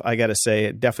stuff, I got to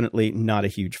say, definitely not a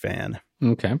huge fan.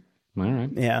 Okay. All right.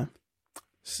 Yeah.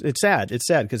 It's sad. It's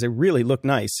sad because they really look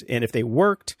nice. And if they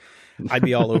worked, I'd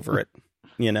be all over it,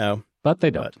 But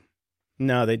they don't.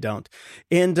 No, they don't.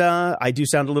 And I do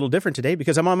sound a little different today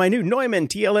because I'm on my new Neumann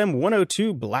TLM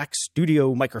 102 Black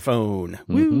Studio microphone.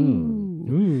 Mm-hmm.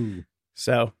 Woo!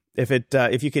 So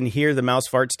if you can hear the mouse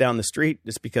farts down the street,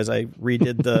 it's because I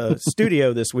redid the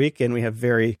studio this week and we have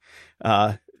very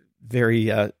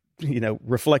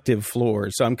reflective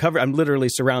floors. So I'm literally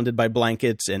surrounded by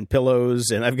blankets and pillows,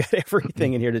 and I've got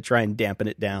everything in here to try and dampen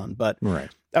it down. But right.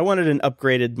 I wanted an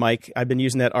upgraded mic. I've been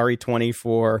using that RE20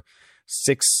 for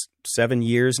 6-7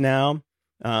 years now.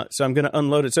 So I'm going to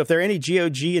unload it. So if there are any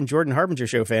GOG and Jordan Harbinger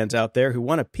Show fans out there who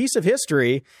want a piece of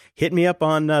history, hit me up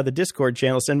on the Discord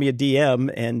channel, send me a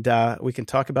DM, and we can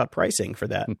talk about pricing for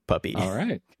that puppy. All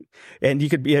right. And you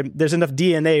could there's enough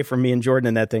DNA from me and Jordan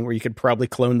in that thing where you could probably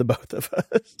clone the both of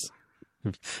us.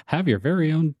 Have your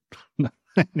very own.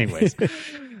 Anyways.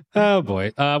 Oh,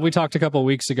 boy. We talked a couple of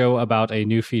weeks ago about a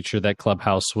new feature that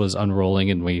Clubhouse was unrolling,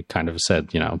 and we kind of said,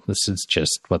 this is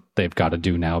just what they've got to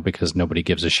do now because nobody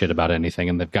gives a shit about anything,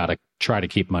 and they've got to try to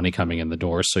keep money coming in the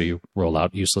door, so you roll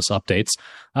out useless updates.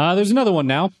 There's another one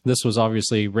now. This was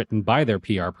obviously written by their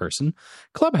PR person.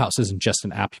 Clubhouse isn't just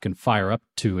an app you can fire up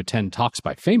to attend talks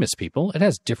by famous people. It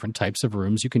has different types of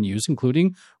rooms you can use,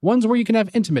 including ones where you can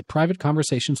have intimate, private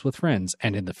conversations with friends,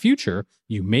 and in the future,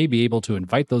 you may be able to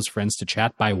invite those friends to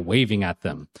chat by waving at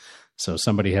them. So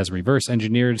somebody has reverse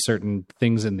engineered certain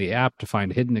things in the app to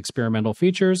find hidden experimental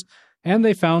features, and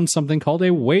they found something called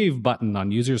a wave button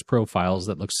on users' profiles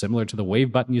that looks similar to the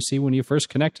wave button you see when you first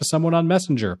connect to someone on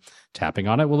Messenger. Tapping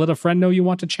on it will let a friend know you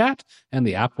want to chat, and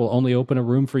the app will only open a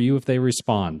room for you if they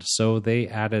respond. So they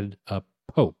added a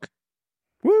poke.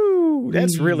 Woo!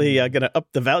 That's really going to up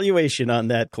the valuation on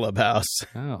that Clubhouse.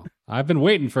 Oh, I've been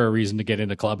waiting for a reason to get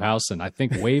into Clubhouse, and I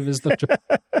think wave is the...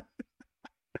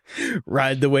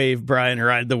 Ride the wave, Brian,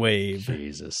 ride the wave.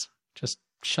 Jesus. Just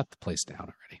shut the place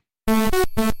down already.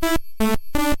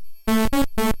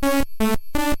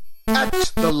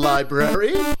 At the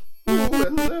library.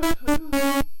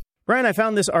 Brian, I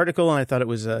found this article and I thought it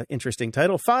was an interesting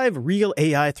title. 5 real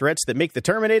AI threats that make the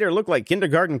Terminator look like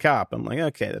kindergarten cop. I'm like,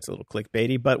 okay, that's a little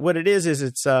clickbaity. But what it is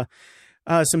it's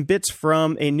some bits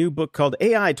from a new book called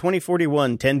AI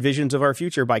 2041, 10 Visions of Our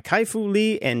Future by Kai-Fu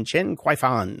Lee and Chen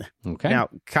Kuai-Fan. Okay. Now,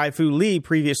 Kai-Fu Lee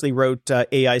previously wrote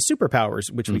AI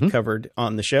Superpowers, which we covered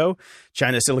on the show,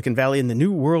 China, Silicon Valley, and the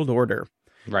New World Order.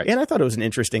 Right. And I thought it was an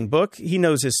interesting book. He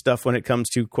knows his stuff when it comes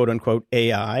to quote-unquote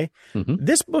AI. Mm-hmm.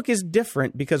 This book is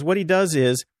different because what he does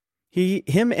is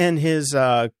him and his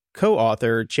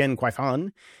co-author, Chen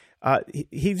Kuai-Fan,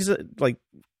 he's like...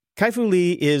 Kai-Fu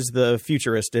Lee is the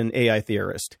futurist and AI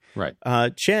theorist. Right.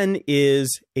 Chen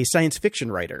is a science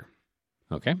fiction writer.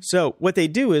 Okay. So what they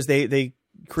do is they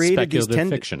created these 10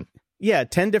 fiction. Yeah,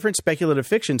 10 different speculative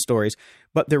fiction stories.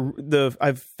 But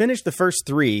I've finished the first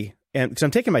 3, and because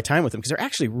I'm taking my time with them because they're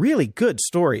actually really good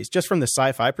stories just from the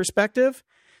sci-fi perspective.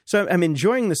 So I'm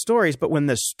enjoying the stories, but when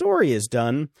the story is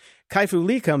done, Kai-Fu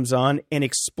Lee comes on and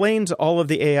explains all of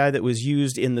the AI that was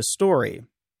used in the story.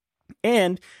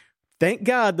 And thank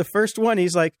God, the first one,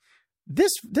 he's like,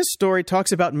 this story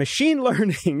talks about machine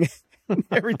learning and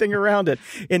everything around it,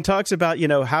 and talks about,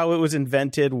 how it was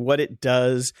invented, what it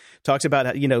does, talks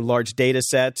about, large data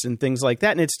sets and things like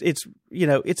that. And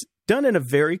it's done in a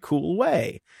very cool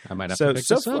way. I might have to pick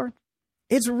this up.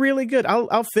 It's really good.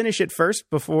 I'll finish it first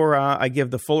before I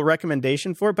give the full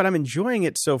recommendation for it, but I'm enjoying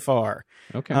it so far.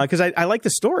 Okay. Because I like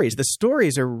the stories. The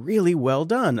stories are really well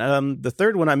done. The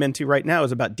third one I'm into right now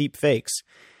is about deep fakes.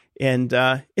 And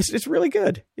it's really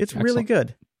good. It's Excellent. Really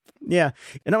good. Yeah.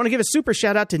 And I want to give a super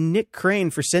shout out to Nick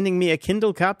Crane for sending me a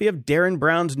Kindle copy of Darren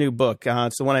Brown's new book.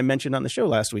 It's the one I mentioned on the show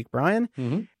last week, Brian.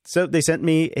 Mm-hmm. So they sent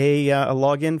me a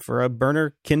login for a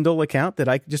burner Kindle account that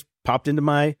I just popped into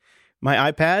my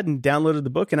iPad and downloaded the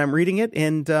book, and I'm reading it,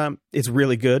 and it's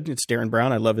really good. It's Darren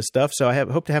Brown. I love his stuff. So I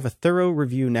hope to have a thorough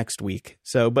review next week.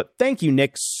 But thank you,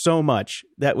 Nick, so much.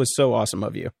 That was so awesome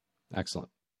of you. Excellent.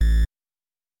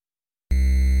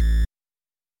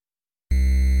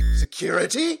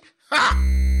 Security? Ha!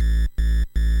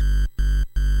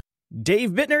 Dave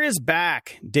Bittner is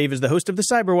back. Dave is the host of the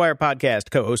Cyberwire podcast,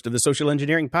 co-host of the social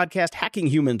engineering podcast Hacking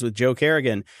Humans with Joe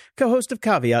Kerrigan, co-host of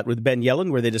Caveat with Ben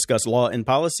Yellen, where they discuss law and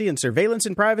policy and surveillance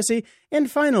and privacy, and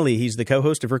finally, he's the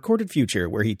co-host of Recorded Future,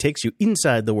 where he takes you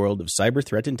inside the world of cyber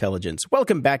threat intelligence.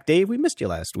 Welcome back, Dave. We missed you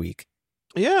last week.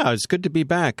 Yeah, it's good to be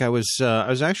back. I was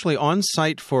actually on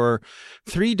site for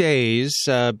 3 days,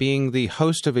 being the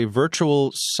host of a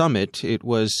virtual summit. It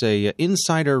was a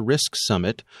Insider Risk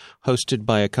Summit hosted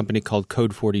by a company called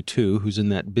Code 42, who's in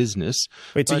that business.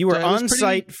 Wait, so you were on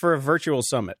site for a virtual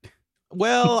summit?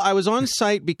 Well, I was on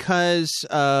site because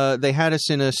they had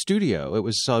us in a studio. It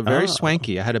was very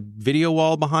swanky. I had a video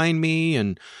wall behind me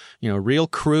and, real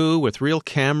crew with real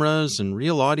cameras and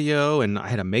real audio. And I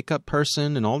had a makeup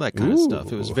person and all that kind of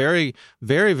stuff. It was very,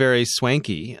 very, very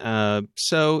swanky. By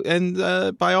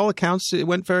all accounts, it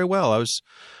went very well.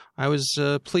 I was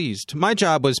pleased. My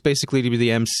job was basically to be the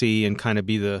MC and kind of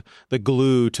be the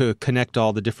glue to connect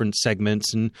all the different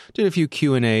segments, and did a few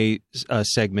Q&A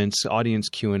segments, audience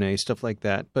Q&A, stuff like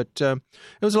that. But it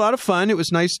was a lot of fun. It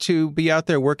was nice to be out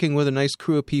there working with a nice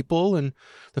crew of people, and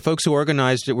the folks who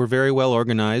organized it were very well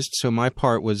organized. So my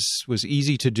part was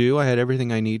easy to do. I had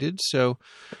everything I needed. So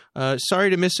sorry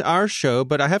to miss our show,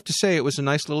 but I have to say it was a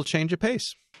nice little change of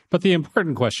pace. But the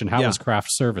important question, how was craft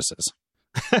services?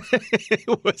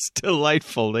 It was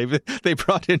delightful. They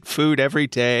brought in food every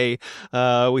day.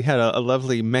 We had a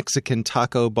lovely Mexican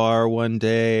taco bar one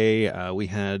day. We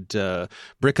had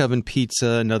brick oven pizza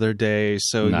another day.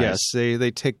 So nice. Yes,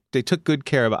 they took good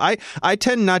care of it. I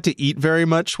tend not to eat very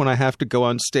much when I have to go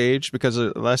on stage, because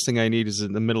the last thing I need is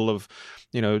in the middle of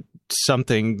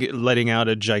something letting out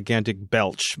a gigantic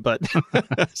belch. But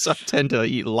so I tend to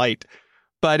eat light.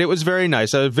 But it was very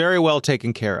nice. I was very well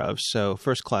taken care of. So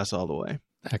first class all the way.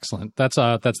 Excellent. That's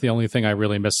the only thing I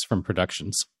really miss from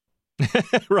productions.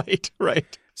 Right.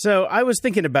 So I was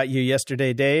thinking about you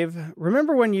yesterday, Dave.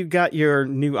 Remember when you got your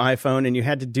new iPhone and you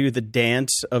had to do the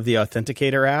dance of the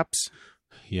authenticator apps?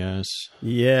 Yes.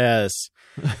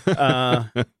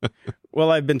 Well,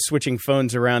 I've been switching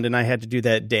phones around and I had to do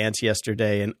that dance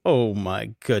yesterday. And oh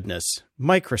my goodness,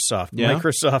 Microsoft.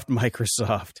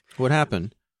 What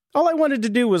happened? All I wanted to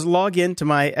do was log into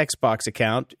my Xbox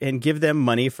account and give them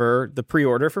money for the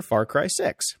pre-order for Far Cry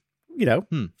 6.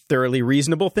 Thoroughly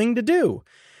reasonable thing to do.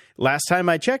 Last time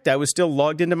I checked, I was still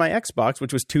logged into my Xbox,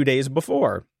 which was 2 days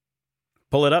before.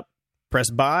 Pull it up, press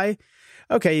buy.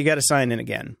 Okay, you got to sign in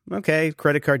again. Okay,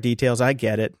 credit card details, I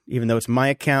get it. Even though it's my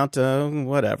account,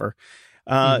 whatever.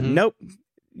 Nope.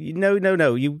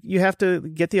 No. You have to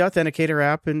get the Authenticator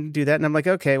app and do that. And I'm like,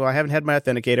 okay, well, I haven't had my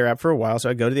Authenticator app for a while. So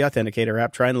I go to the Authenticator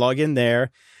app, try and log in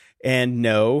there. And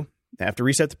no, I have to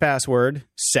reset the password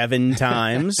 7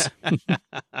 times.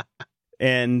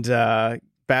 And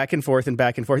back and forth and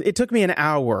back and forth. It took me an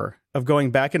hour of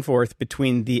going back and forth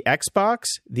between the Xbox,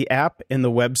 the app, and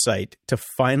the website to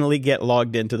finally get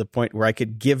logged in to the point where I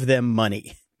could give them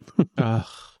money.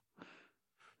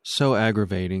 So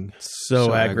aggravating.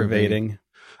 So aggravating.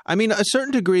 I mean, a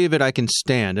certain degree of it I can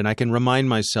stand, and I can remind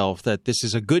myself that this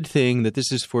is a good thing, that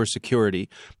this is for security.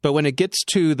 But when it gets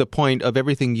to the point of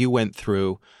everything you went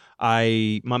through,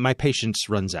 my patience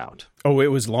runs out. Oh, it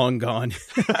was long gone.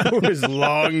 It was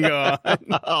long gone.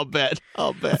 I'll bet.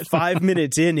 5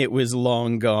 minutes in, it was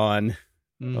long gone.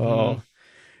 Mm-hmm. Oh,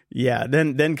 yeah.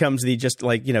 Then comes the just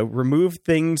remove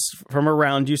things from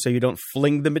around you so you don't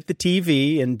fling them at the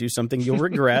TV and do something you'll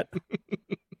regret.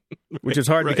 Which is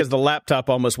hard because the laptop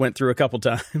almost went through a couple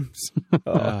times.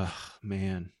 Oh,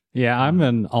 man. Yeah, I'm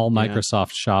an all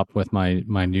Microsoft shop with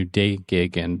my new day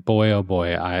gig, and boy, oh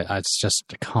boy, it's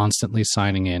just constantly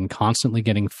signing in, constantly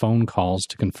getting phone calls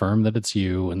to confirm that it's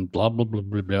you, and blah blah blah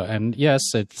blah blah. And yes,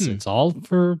 it's all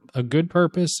for a good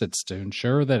purpose. It's to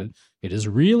ensure that it is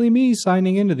really me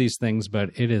signing into these things, but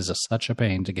it is such a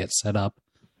pain to get set up.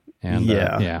 And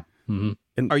yeah. Mm-hmm.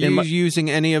 Are you using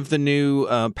any of the new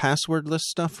passwordless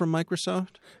stuff from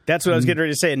Microsoft? That's what I was getting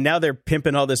ready to say. And now they're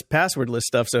pimping all this passwordless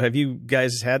stuff. So have you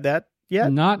guys had that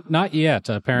yet? Not yet.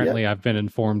 Apparently, I've been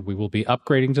informed we will be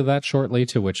upgrading to that shortly.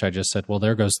 To which I just said, "Well,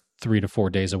 there goes 3 to 4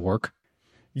 days of work."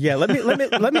 Yeah, let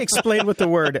me explain what the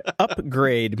word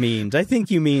upgrade means. I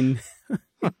think you mean.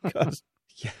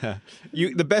 Yeah,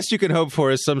 the best you can hope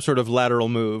for is some sort of lateral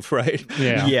move, right?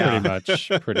 Yeah.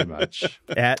 Pretty much.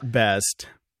 At best.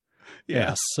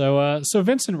 Yeah. So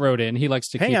Vincent wrote in. He likes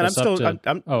to keep us up to...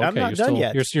 I'm not done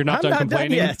yet. You're not done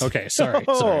complaining? Yet. Okay, sorry,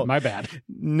 my bad.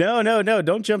 No,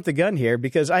 don't jump the gun here,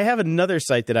 because I have another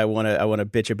site that I want to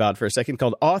bitch about for a second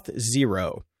called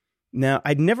Auth0. Now,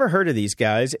 I'd never heard of these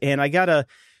guys, and I got a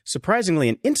surprisingly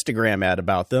an Instagram ad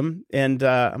about them. And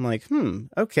I'm like,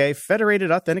 okay,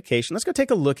 federated authentication. Let's go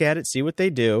take a look at it, see what they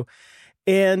do.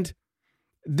 And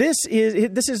this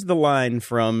is the line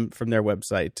from their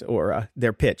website or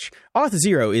their pitch.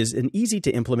 Auth0 is an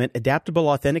easy-to-implement adaptable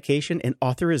authentication and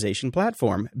authorization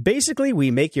platform. Basically,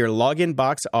 we make your login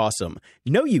box awesome.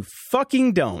 No, you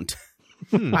fucking don't.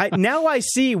 Now I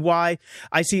see why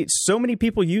I see so many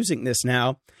people using this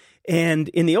now. And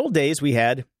in the old days, we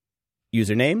had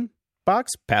username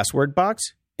box, password box,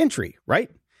 entry,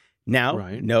 right? Now,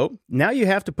 no. Now you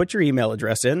have to put your email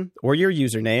address in or your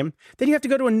username. Then you have to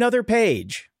go to another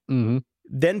page. Mm-hmm.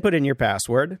 Then put in your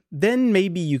password. Then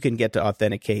maybe you can get to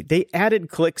authenticate. They added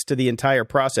clicks to the entire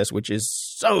process, which is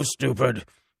so stupid.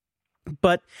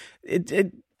 But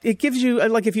it gives you,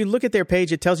 like, if you look at their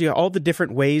page, it tells you all the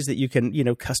different ways that you can,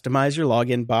 customize your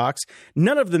login box.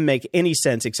 None of them make any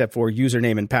sense except for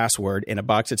username and password in a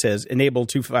box that says enable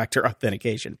two-factor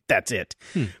authentication. That's it.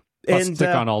 Plus, click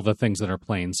on all the things that are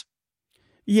planes.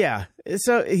 Yeah.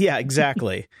 So, yeah,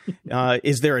 exactly.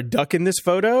 Is there a duck in this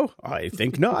photo? I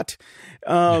think not.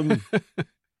 And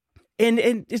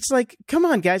it's like, come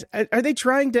on, guys. Are they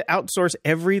trying to outsource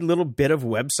every little bit of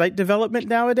website development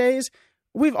nowadays?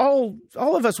 We've all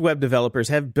of us web developers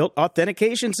have built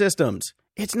authentication systems.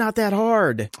 It's not that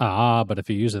hard. But if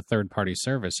you use a third-party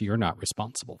service, you're not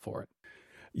responsible for it.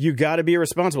 You got to be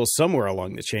responsible somewhere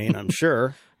along the chain, I'm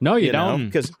sure. No, you don't.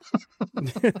 Because,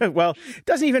 well, it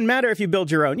doesn't even matter if you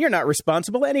build your own. You're not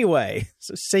responsible anyway.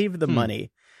 So save the money.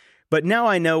 But now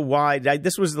I know why.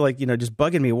 This was like, just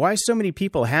bugging me. Why so many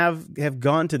people have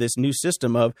gone to this new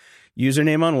system of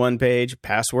username on one page,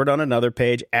 password on another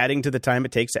page, adding to the time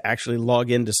it takes to actually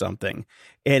log into something.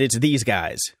 And it's these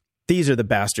guys. These are the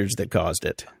bastards that caused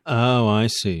it. Oh, I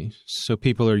see. So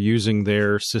people are using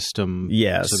their system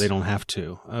so they don't have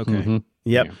to. Okay. Mm-hmm.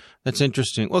 Yep. Yeah. That's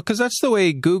interesting. Well, because that's the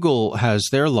way Google has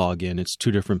their login. It's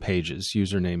two different pages,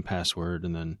 username, password,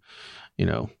 and then,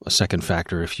 a second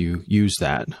factor if you use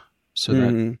that.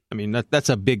 So that's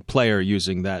a big player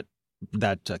using that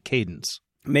cadence.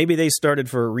 Maybe they started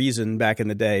for a reason back in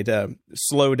the day to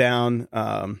slow down,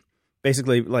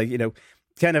 basically,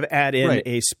 kind of add in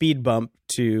a speed bump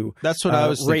to that's what I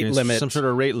was rate thinking. limit. Some sort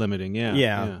of rate limiting,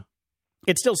 yeah.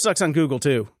 It still sucks on Google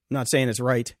too. I'm not saying it's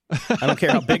right. I don't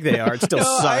care how big they are. It still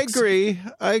sucks. I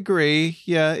agree.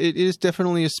 Yeah, it is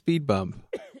definitely a speed bump.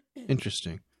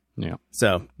 Interesting. Yeah.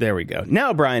 So there we go.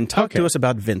 Now, Brian, talk to us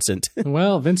about Vincent.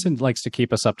 Well, Vincent likes to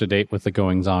keep us up to date with the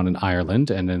goings-on in Ireland.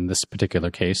 And in this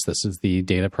particular case, this is the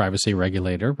data privacy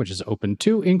regulator, which has opened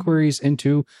 2 inquiries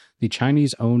into the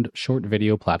Chinese-owned short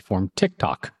video platform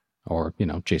TikTok, or,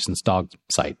 Jason's dog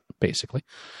site, basically.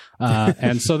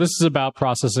 And so this is about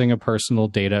processing of personal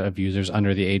data of users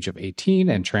under the age of 18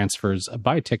 and transfers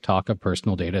by TikTok of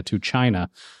personal data to China.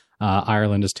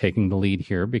 Ireland is taking the lead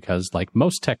here because, like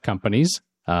most tech companies,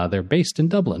 they're based in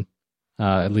Dublin.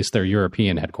 At least their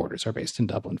European headquarters are based in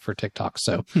Dublin for TikTok.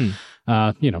 So,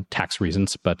 tax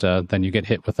reasons. But then you get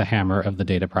hit with the hammer of the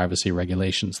data privacy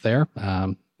regulations there,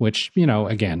 which,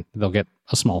 again, they'll get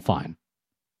a small fine,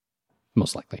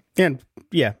 most likely. And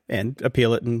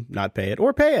appeal it and not pay it.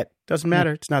 Or pay it. Doesn't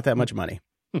matter. It's not that much money.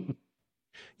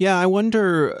 Yeah, I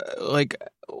wonder,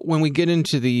 when we get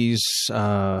into these,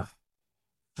 pissing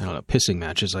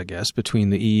matches, I guess,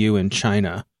 between the EU and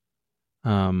China,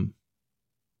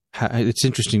 it's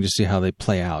interesting to see how they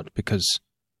play out because,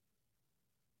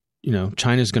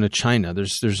 China's going to China.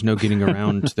 There's no getting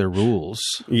around their rules.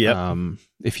 Yep.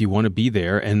 If you want to be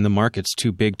there and the market's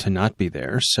too big to not be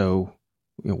there. So,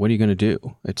 what are you going to do?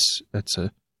 It's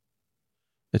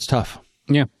tough.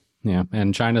 Yeah. Yeah.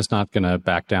 And China's not going to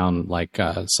back down like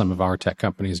some of our tech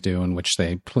companies do, in which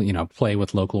they, play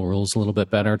with local rules a little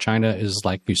bit better. China is,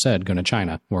 like you said, going to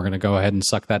China. We're going to go ahead and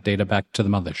suck that data back to the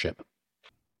mothership.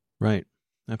 Right.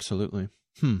 Absolutely.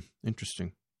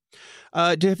 Interesting.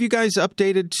 Have you guys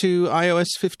updated to iOS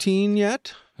 15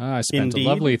 yet? I spent a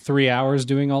lovely 3 hours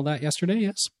doing all that yesterday,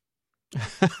 yes.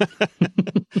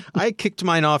 I kicked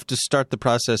mine off to start the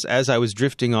process as I was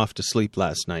drifting off to sleep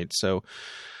last night. So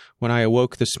when I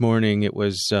awoke this morning, it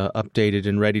was updated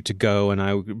and ready to go. And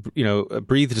I,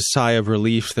 breathed a sigh of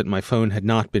relief that my phone had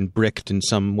not been bricked in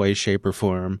some way, shape, or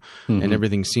form. Mm-hmm. And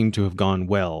everything seemed to have gone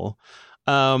well.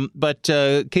 But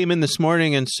came in this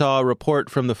morning and saw a report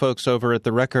from the folks over at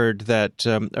The Record that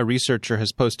a researcher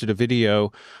has posted a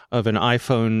video of an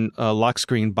iPhone lock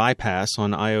screen bypass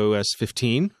on iOS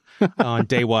 15 on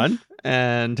day one.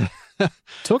 And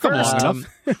took them long enough.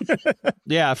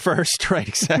 Yeah, first, right,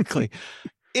 exactly.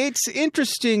 It's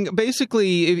interesting.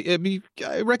 Basically,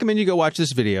 I recommend you go watch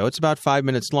this video. It's about 5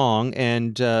 minutes long,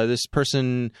 and this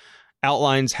person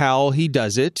outlines how he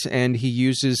does it, and he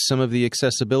uses some of the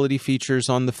accessibility features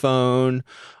on the phone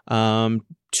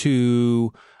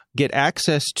to get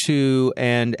access to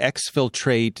and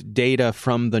exfiltrate data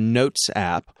from the Notes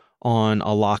app on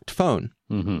a locked phone.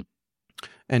 Mm-hmm.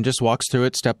 And just walks through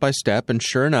it step by step. And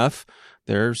sure enough,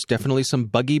 there's definitely some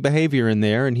buggy behavior in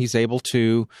there, and he's able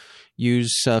to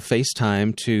use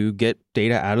FaceTime to get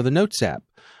data out of the Notes app.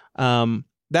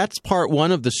 That's part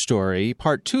one of the story.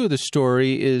 Part two of the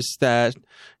story is that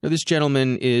this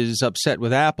gentleman is upset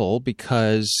with Apple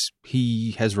because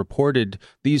he has reported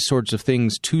these sorts of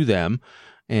things to them,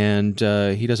 and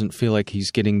he doesn't feel like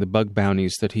he's getting the bug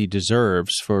bounties that he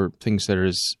deserves for things that are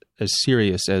as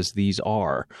serious as these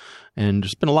are. And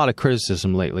there's been a lot of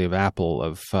criticism lately of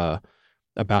Apple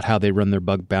about how they run their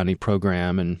bug bounty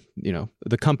program, and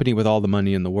the company with all the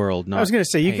money in the world. I was going to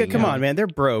say, come on, man, they're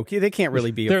broke. They can't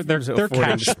really be they're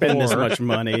affording to spend this much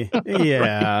money.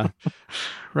 Yeah,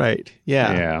 right.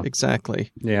 Yeah,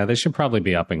 exactly. Yeah, they should probably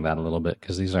be upping that a little bit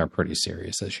because these are pretty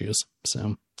serious issues.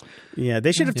 So, yeah,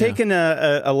 they should have taken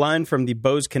a line from the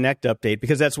Bose Connect update,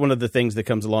 because that's one of the things that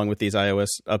comes along with these iOS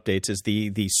updates is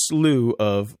the slew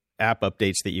of app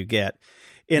updates that you get.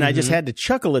 And I just had to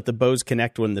chuckle at the Bose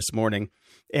Connect one this morning.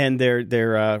 And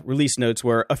their release notes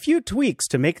were a few tweaks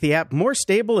to make the app more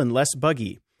stable and less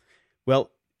buggy. Well,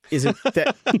 isn't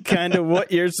that kind of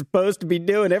what you're supposed to be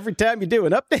doing every time you do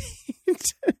an update?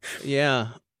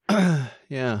 Yeah.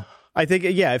 Yeah. I think,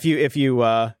 if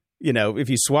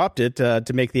you swapped it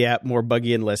to make the app more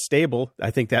buggy and less stable,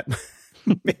 I think that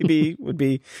maybe would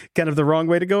be kind of the wrong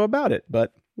way to go about it.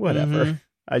 But whatever. Mm-hmm.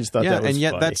 I just thought that was and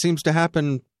yet funny. That seems to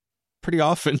happen pretty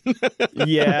often.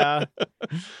 Yeah.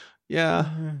 Yeah.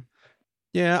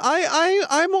 Yeah.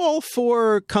 I'm all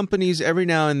for companies every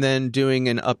now and then doing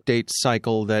an update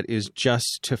cycle that is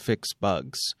just to fix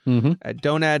bugs. Mm-hmm.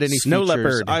 Don't add any Snow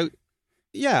features. Leopard.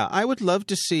 I would love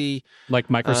to see... Like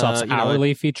Microsoft's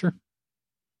hourly feature?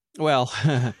 Well,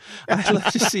 I'd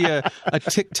love to see a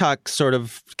TikTok sort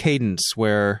of cadence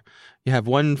where you have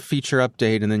one feature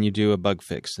update and then you do a bug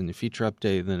fix, and a feature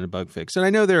update and then a bug fix. And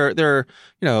I know there are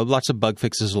lots of bug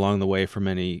fixes along the way for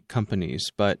many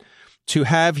companies, but to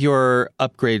have your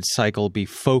upgrade cycle be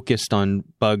focused on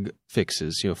bug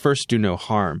fixes, first do no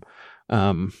harm.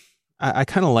 I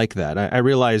kind of like that. I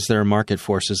realize there are market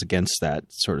forces against that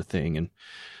sort of thing, and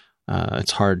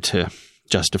it's hard to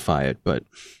justify it, but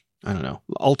I don't know.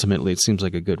 Ultimately, it seems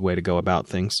like a good way to go about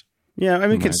things. Yeah, I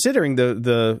mean, considering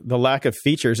the lack of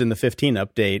features in the 15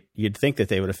 update, you'd think that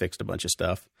they would have fixed a bunch of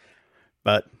stuff.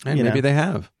 But maybe they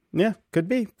have. Yeah, could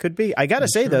be. I got to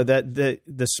say, though, that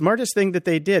the smartest thing that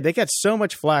they did, they got so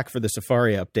much flack for the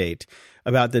Safari update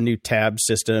about the new tab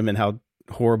system and how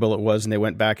horrible it was, and they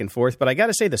went back and forth. But I got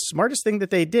to say, the smartest thing that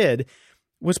they did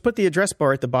was put the address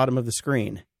bar at the bottom of the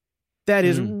screen. That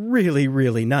is really,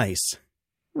 really nice.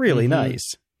 Really nice.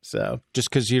 So just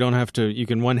because you don't have to, you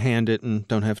can one-hand it and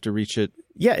don't have to reach it.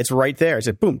 Yeah, it's right there. It's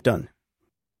boom, done.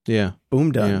 Yeah.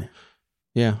 Boom, done.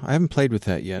 Yeah, I haven't played with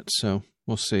that yet, so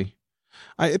we'll see.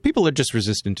 People are just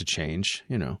resistant to change,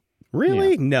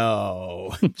 Really? Yeah.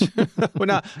 No.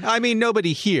 Well,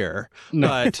 nobody here. No,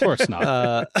 but, of course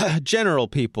not. General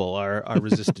people are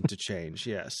resistant to change.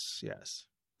 Yes.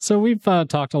 So we've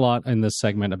talked a lot in this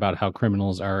segment about how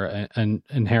criminals are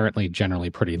inherently generally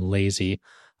pretty lazy.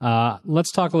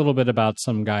 Let's talk a little bit about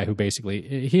some guy who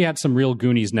basically, he had some real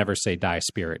Goonies never say die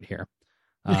spirit here.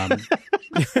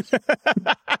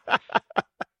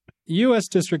 U.S.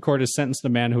 District Court has sentenced a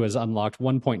man who has unlocked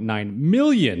 1.9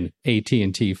 million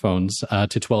AT&T phones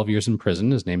to 12 years in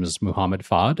prison. His name is Muhammad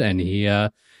Fad, and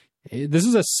this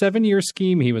is a 7-year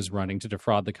scheme he was running to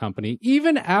defraud the company,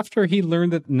 even after he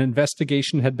learned that an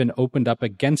investigation had been opened up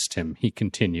against him, he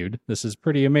continued. This is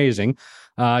pretty amazing.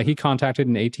 He contacted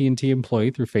an AT&T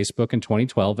employee through Facebook in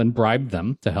 2012 and bribed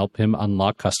them to help him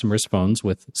unlock customers' phones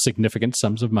with significant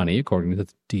sums of money, according to the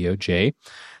DOJ.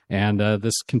 And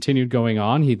this continued going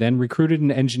on. He then recruited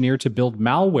an engineer to build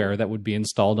malware that would be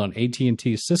installed on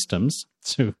AT&T systems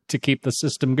to keep the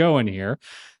system going here.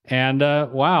 And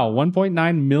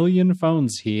 1.9 million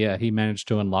phones he managed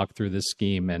to unlock through this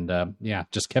scheme, and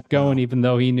just kept going even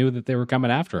though he knew that they were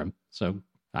coming after him. So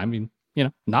I mean,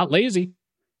 not lazy.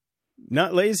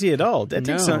 Not lazy at all.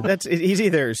 He's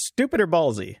either stupid or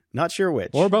ballsy. Not sure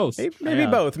which. Or both. Maybe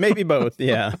both. Maybe both.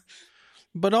 Yeah.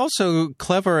 But also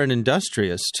clever and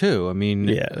industrious too. I mean,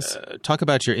 yes. Talk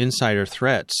about your insider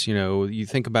threats. You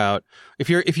think about if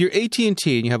you're AT&T and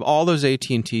you have all those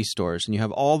AT&T stores and you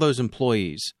have all those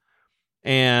employees,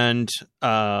 and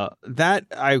that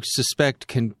I suspect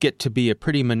can get to be a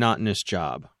pretty monotonous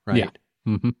job, right? Yeah.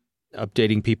 Mm-hmm.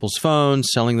 updating people's phones,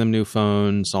 selling them new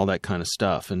phones, all that kind of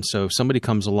stuff. And so if somebody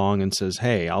comes along and says,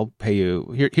 hey, I'll pay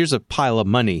you, here's a pile of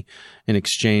money in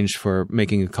exchange for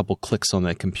making a couple clicks on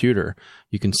that computer,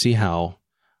 you can see how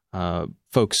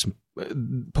folks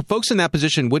in that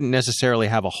position wouldn't necessarily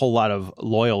have a whole lot of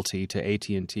loyalty to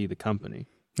AT&T, the company.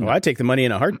 Well, I take the money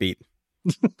in a heartbeat.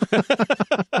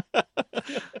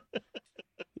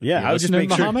 Yeah, I would just make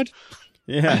Muhammad? sure.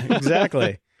 Yeah,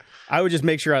 exactly. I would just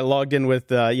make sure I logged in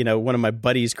with, one of my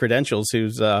buddy's credentials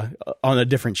who's on a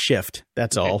different shift.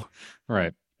 That's all.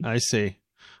 Right. I see.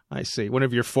 One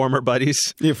of your former buddies.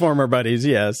 Your former buddies,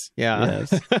 yes. Yeah.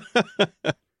 Yes.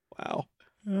 Wow.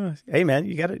 Hey, man,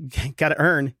 you gotta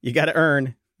earn. You gotta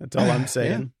earn. That's all I'm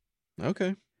saying. Yeah.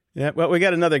 Okay. Yeah. Well, we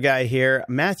got another guy here,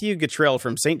 Matthew Gatrell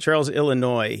from St. Charles,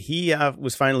 Illinois. He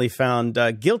was finally found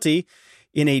guilty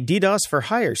in a DDoS for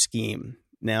hire scheme.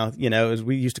 Now, as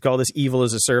we used to call this evil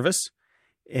as a service.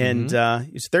 And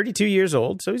he's 32 years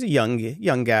old, so he's a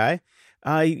young guy.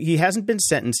 He hasn't been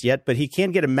sentenced yet, but he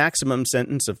can get a maximum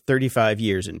sentence of 35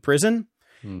 years in prison.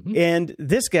 Mm-hmm. And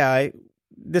this guy,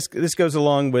 this goes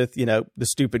along with, the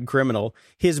stupid criminal.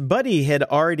 His buddy had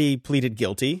already pleaded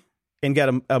guilty and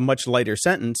got a much lighter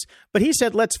sentence, but he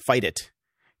said, let's fight it.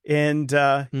 And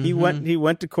he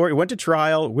went to court, he went to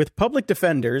trial with public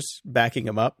defenders backing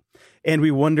him up. And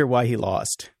we wonder why he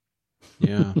lost.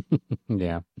 Yeah.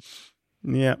 Yeah.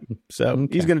 Yeah. So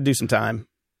he's going to do some time.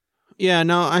 Yeah.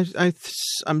 No,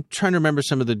 I'm trying to remember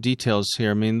some of the details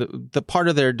here. I mean, the part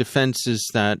of their defense is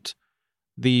that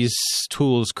these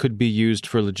tools could be used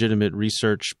for legitimate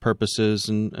research purposes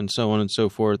and so on and so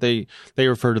forth. They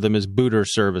refer to them as booter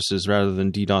services rather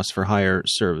than DDoS for hire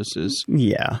services.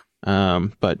 Yeah.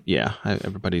 But yeah,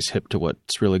 everybody's hip to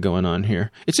what's really going on here.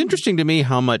 It's interesting to me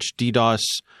how much DDoS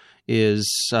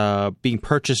is being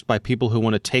purchased by people who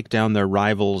want to take down their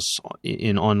rivals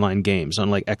in online games on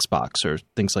like Xbox or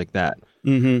things like that.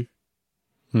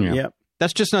 Mm-hmm. Yeah. Yep.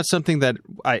 That's just not something that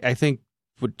I think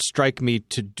would strike me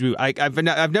to do. I've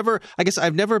never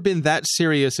been that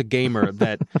serious a gamer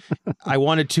that I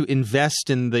wanted to invest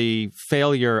in the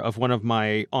failure of one of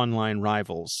my online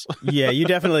rivals. Yeah, you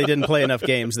definitely didn't play enough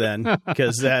games then,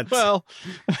 because that's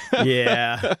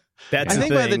yeah. That's I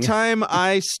think by the time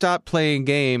I stopped playing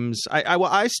games,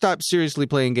 I stopped seriously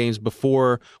playing games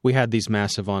before we had these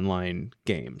massive online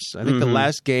games. I think the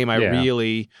last game I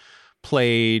really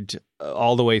played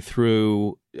all the way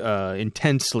through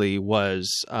intensely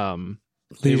was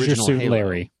Leisure Suit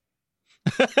Larry.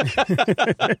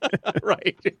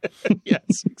 Right. Yes,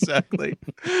 exactly.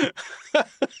 But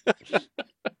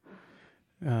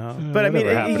I mean,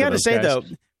 you got to say though,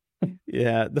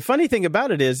 yeah, the funny thing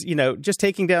about it is, just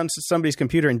taking down somebody's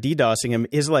computer and DDoSing him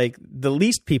is like the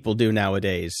least people do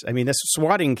nowadays. I mean, this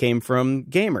swatting came from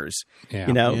gamers.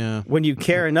 Yeah. When you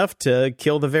care enough to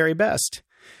kill the very best.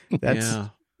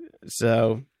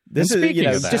 So this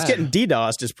is, just getting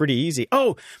DDoSed is pretty easy.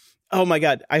 Oh my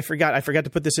God. I forgot to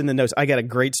put this in the notes. I got a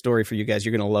great story for you guys.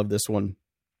 You're going to love this one.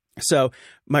 So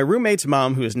my roommate's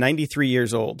mom, who is 93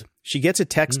 years old, she gets a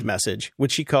text message,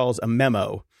 which she calls a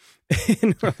memo.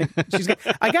 And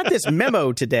I got this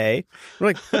memo today. We're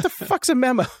like, what the fuck's a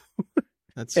memo?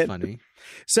 That's funny.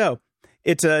 So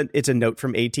it's a note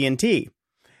from AT&T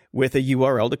with a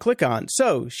URL to click on.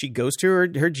 So she goes to her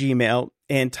Gmail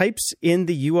and types in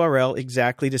the URL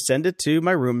exactly to send it to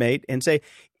my roommate and say,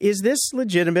 is this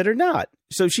legitimate or not?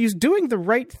 So she's doing the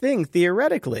right thing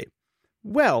theoretically.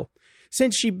 Well,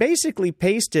 since she basically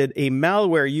pasted a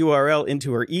malware URL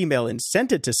into her email and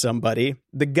sent it to somebody,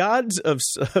 the gods of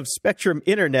Spectrum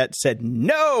Internet said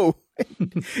no,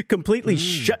 completely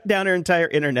shut down her entire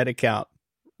internet account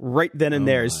right then and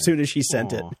there as soon as she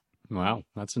sent it. Wow,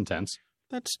 that's intense.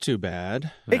 That's too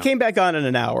bad. It came back on in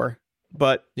an hour,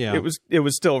 but it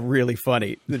was still really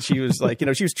funny that she was like,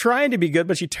 she was trying to be good,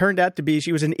 but she turned out to be,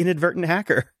 she was an inadvertent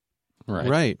hacker.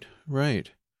 Right.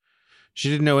 She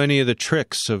didn't know any of the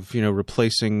tricks of,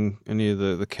 replacing any of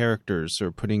the characters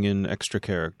or putting in extra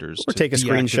characters. Or take a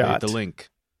screenshot. The link.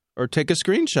 Or take a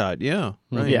screenshot, yeah.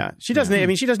 Right. Yeah. She doesn't, I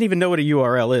mean, she doesn't even know what a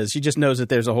URL is. She just knows that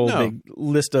there's a whole big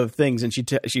list of things, and she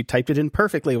typed it in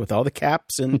perfectly with all the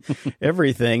caps and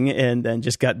everything, and then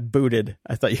just got booted.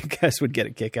 I thought you guys would get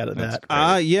a kick out of that.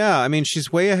 Yeah. I mean,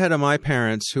 she's way ahead of my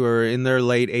parents, who are in their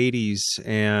late 80s,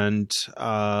 and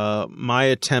my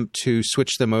attempt to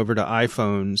switch them over to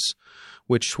iPhones,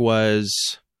 which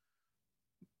was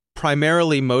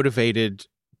primarily motivated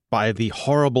by the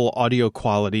horrible audio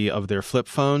quality of their flip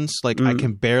phones. Like, I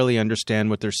can barely understand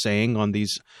what they're saying on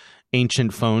these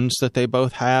ancient phones that they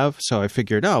both have. So I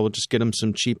figured, we'll just get them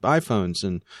some cheap iPhones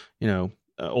and,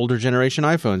 older generation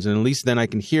iPhones. And at least then I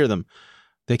can hear them.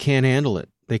 They can't handle it.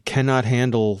 They cannot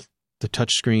handle the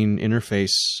touchscreen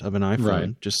interface of an iPhone.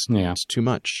 Right. Just it's too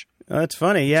much. That's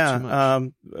funny. Yeah.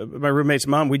 My roommate's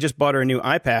mom, we just bought her a new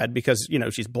iPad because,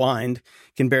 she's blind,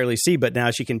 can barely see, but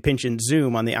now she can pinch and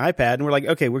zoom on the iPad. And we're like,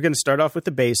 okay, we're going to start off with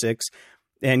the basics,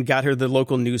 and got her the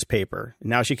local newspaper.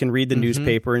 Now she can read the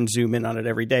newspaper and zoom in on it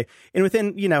every day. And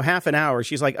within, half an hour,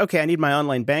 she's like, okay, I need my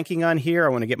online banking on here. I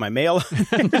want to get my mail.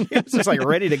 It's just like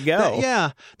ready to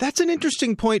go. That's an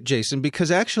interesting point, Jason, because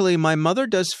actually my mother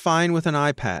does fine with an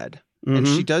iPad. And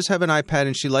she does have an iPad,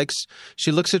 and she looks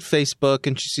at Facebook,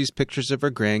 and she sees pictures of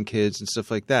her grandkids and stuff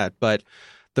like that. But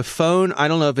the phone, I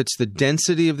don't know if it's the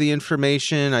density of the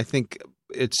information. I think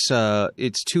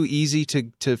it's too easy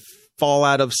to fall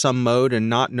out of some mode and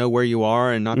not know where you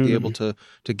are and not be able to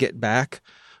get back.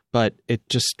 But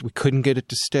we couldn't get it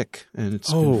to stick, and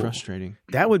it's been frustrating.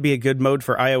 That would be a good mode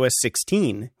for iOS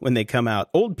 16 when they come out.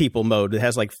 Old people mode. It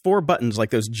has like 4 buttons,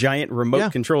 like those giant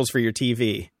remote controls for your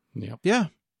TV. Yep. Yeah.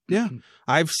 Yeah.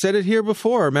 I've said it here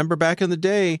before. Remember back in the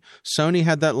day, Sony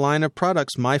had that line of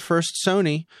products, My First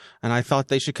Sony, and I thought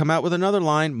they should come out with another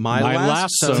line, My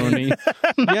Last Sony.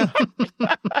 Yeah.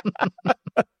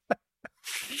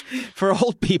 For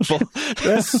old people.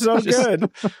 That's so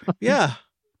good. Yeah.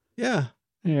 Yeah.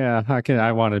 Yeah.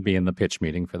 I want to be in the pitch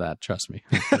meeting for that. Trust me.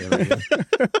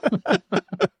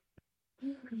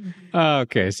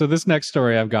 Okay, so this next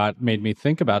story I've got made me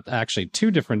think about actually two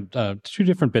different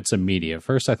bits of media.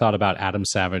 First, I thought about Adam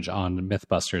Savage on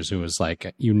Mythbusters, who was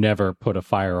like, "You never put a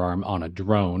firearm on a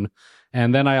drone."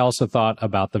 And then I also thought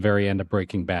about the very end of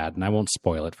Breaking Bad, and I won't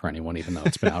spoil it for anyone, even though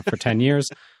it's been out for 10 years.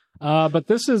 But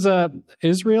this is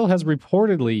Israel has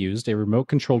reportedly used a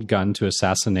remote-controlled gun to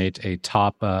assassinate a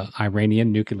top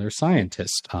Iranian nuclear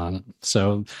scientist.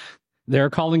 So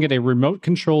they're calling it a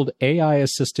remote-controlled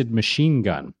AI-assisted machine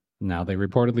gun. Now, they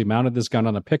reportedly mounted this gun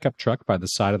on a pickup truck by the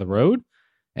side of the road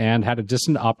and had a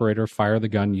distant operator fire the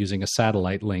gun using a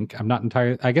satellite link. I'm not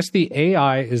entirely... I guess the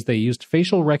AI is they used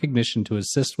facial recognition to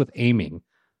assist with aiming,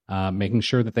 making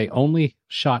sure that they only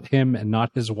shot him and not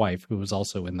his wife, who was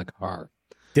also in the car.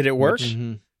 Did it work?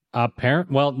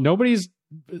 Well, nobody's...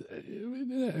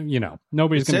 nobody's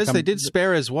going to says they did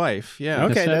spare his wife. Yeah.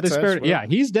 Okay, yeah,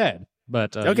 he's dead.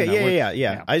 But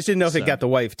yeah. I just didn't know if it got the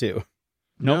wife too.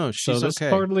 No, she's so this okay.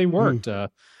 totally worked.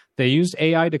 They used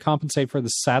AI to compensate for the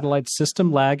satellite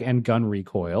system lag and gun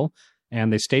recoil,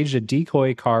 and they staged a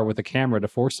decoy car with a camera to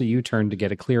force a U-turn to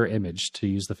get a clear image to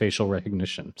use the facial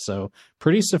recognition. So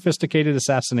pretty sophisticated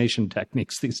assassination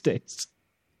techniques these days.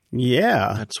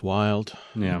 Yeah. That's wild.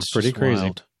 Yeah, it's pretty crazy.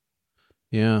 Wild.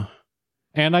 Yeah.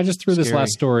 And I just threw this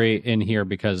last story in here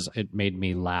because it made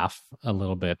me laugh a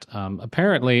little bit.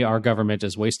 Apparently, our government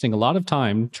is wasting a lot of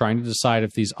time trying to decide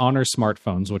if these Honor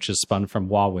smartphones, which is spun from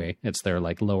Huawei, it's their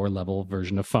lower level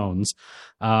version of phones,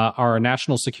 are a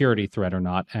national security threat or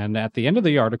not. And at the end of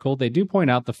the article, they do point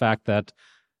out the fact that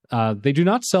they do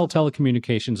not sell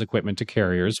telecommunications equipment to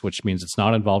carriers, which means it's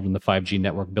not involved in the 5G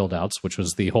network buildouts, which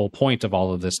was the whole point of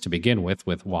all of this to begin with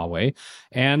Huawei.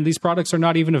 And these products are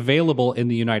not even available in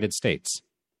the United States.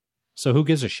 So who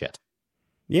gives a shit?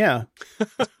 Yeah.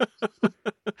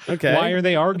 Okay. Why are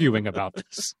they arguing about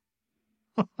this?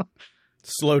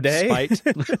 Slow day? Spite.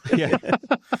 Yeah.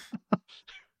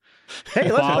 Hey,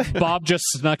 Bob just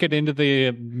snuck it into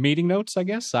the meeting notes, I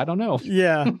guess. I don't know.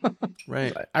 Yeah.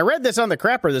 Right. I read this on the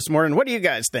crapper this morning. What do you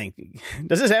guys think?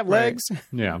 Does this have legs?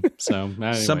 Yeah. So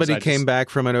anyways, somebody came back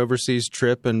from an overseas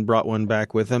trip and brought one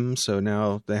back with him, so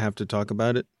now they have to talk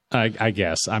about it. I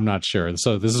guess. I'm not sure.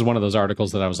 So this is one of those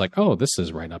articles that I was like, oh, this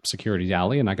is right up security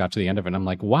alley. And I got to the end of it and I'm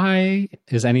like, why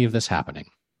is any of this happening?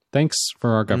 Thanks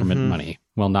for our government money.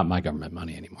 Well, not my government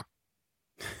money anymore.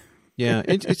 Yeah,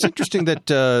 it's interesting that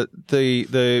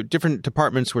the different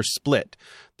departments were split,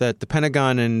 that the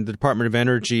Pentagon and the Department of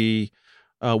Energy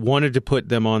wanted to put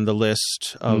them on the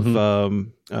list of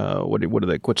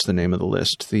what's the name of the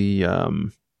list?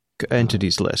 The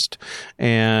entities list,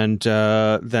 and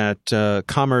that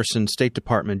Commerce and State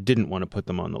Department didn't want to put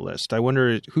them on the list. I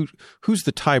wonder who's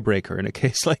the tiebreaker in a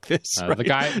case like this. Right?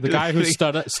 The guy who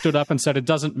stood up and said it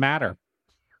doesn't matter.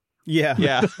 Yeah.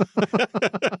 Yeah.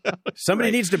 Somebody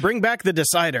needs to bring back the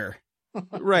decider.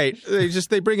 Right.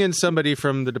 They bring in somebody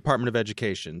from the Department of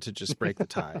Education to just break the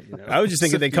tie. You know? I was just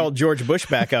thinking they called George Bush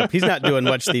back up. He's not doing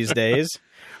much these days.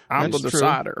 I'm the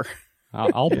decider.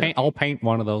 I'll paint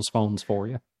one of those phones for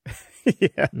you.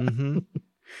 Yeah. Mm-hmm.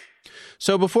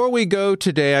 So before we go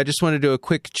today, I just want to do a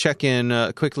quick check-in,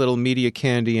 a quick little media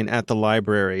candy and at the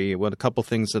library with a couple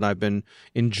things that I've been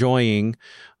enjoying.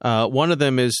 One of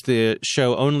them is the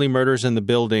show Only Murders in the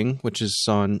Building, which is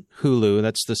on Hulu.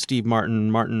 That's the Steve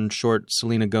Martin Short,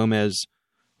 Selena Gomez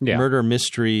murder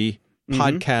mystery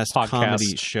podcast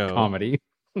comedy show. Comedy.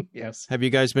 Yes. Have you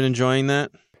guys been enjoying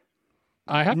that?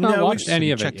 I have not watched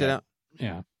any of it. Checked it out?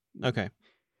 Yeah. Okay.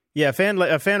 Yeah,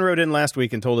 a fan wrote in last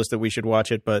week and told us that we should watch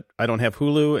it, but I don't have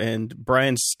Hulu, and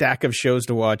Brian's stack of shows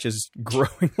to watch is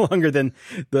growing longer than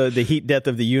the heat death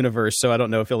of the universe, so I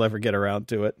don't know if he'll ever get around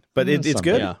to it. But it's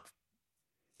good. Yeah.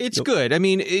 It's good. I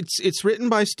mean, it's written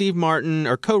by Steve Martin,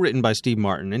 or co-written by Steve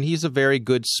Martin, and he's a very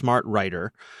good, smart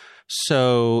writer.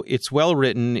 So it's well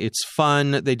written. It's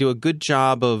fun. They do a good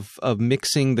job of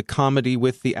mixing the comedy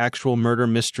with the actual murder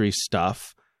mystery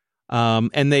stuff.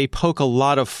 And they poke a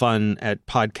lot of fun at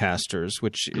podcasters,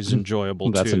 which is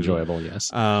enjoyable too. That's enjoyable, yes.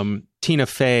 Tina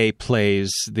Fey plays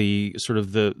the sort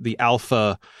of the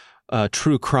alpha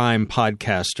true crime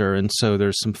podcaster, and so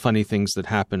there's some funny things that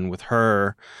happen with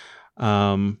her.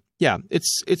 Yeah,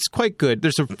 it's quite good.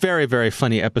 There's a very, very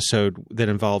funny episode that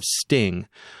involves Sting.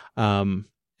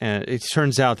 And it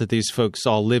turns out that these folks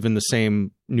all live in the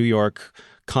same New York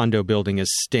condo building as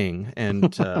Sting.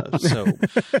 And so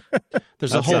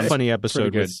there's a whole funny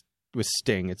episode with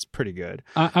Sting. It's pretty good.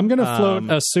 I'm going to float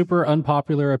a super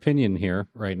unpopular opinion here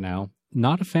right now.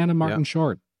 Not a fan of Martin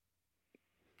Short.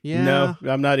 Yeah. No,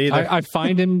 I'm not either. I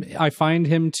find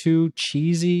him too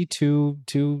cheesy, too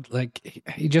like,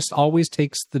 he just always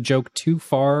takes the joke too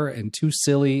far and too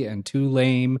silly and too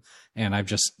lame. And I've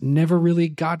just never really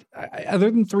got,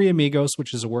 other than Three Amigos,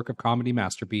 which is a work of comedy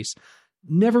masterpiece,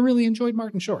 never really enjoyed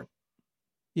Martin Short.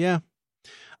 Yeah.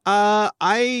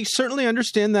 I certainly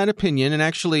understand that opinion. And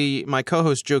actually, my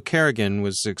co-host Joe Kerrigan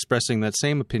was expressing that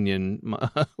same opinion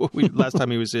last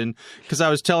time he was in, because I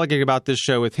was telling about this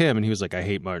show with him, and he was like, I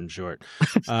hate Martin Short.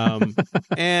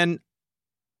 And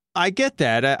I get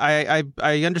that.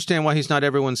 I understand why he's not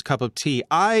everyone's cup of tea.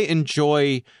 I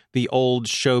enjoy the old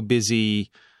show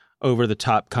busy, over the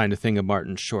top kind of thing of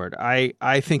Martin Short.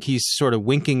 I think he's sort of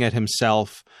winking at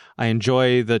himself. I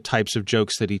enjoy the types of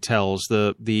jokes that he tells.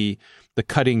 The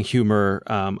cutting humor,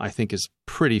 I think, is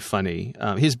pretty funny.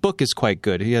 His book is quite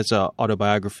good. He has an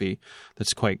autobiography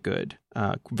that's quite good.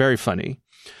 Very funny.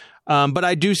 But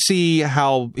I do see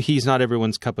how he's not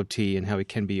everyone's cup of tea and how he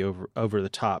can be over the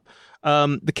top.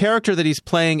 The character that he's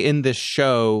playing in this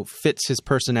show fits his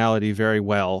personality very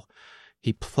well.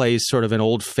 He plays sort of an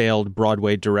old failed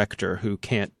Broadway director who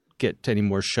can't get any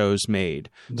more shows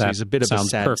made. So he's a bit of a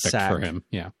sad perfect sack for him.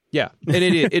 Yeah. Yeah. And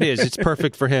it is. It's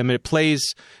perfect for him. It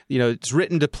plays, it's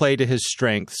written to play to his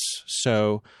strengths.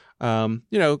 So,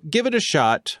 give it a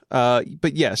shot.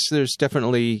 But yes, there's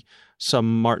definitely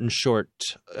some Martin Short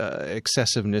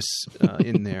excessiveness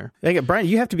in there. Brian,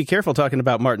 you have to be careful talking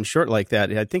about Martin Short like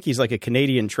that. I think he's like a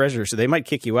Canadian treasure, so they might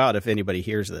kick you out if anybody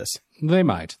hears this. They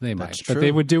might. But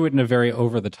they would do it in a very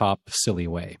over-the-top, silly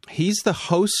way. He's the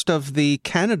host of the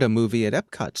Canada movie at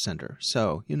Epcot Center,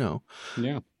 so,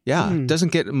 Yeah. Yeah,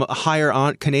 doesn't get a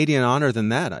higher Canadian honor than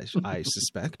that, I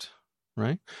suspect,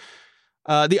 right?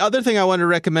 The other thing I wanted to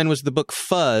recommend was the book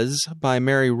Fuzz by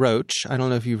Mary Roach. I don't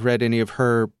know if you've read any of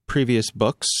her previous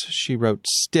books. She wrote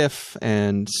Stiff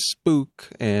and Spook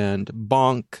and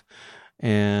Bonk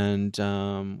and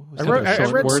I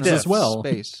read Words Stiff as well.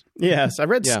 Space. Yes, I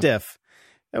read Stiff.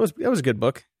 That was a good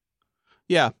book.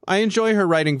 Yeah, I enjoy her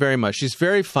writing very much. She's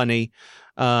very funny.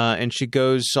 And she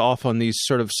goes off on these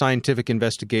sort of scientific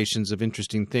investigations of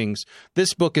interesting things.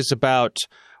 This book is about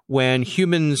when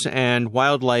humans and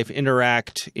wildlife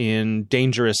interact in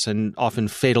dangerous and often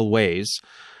fatal ways.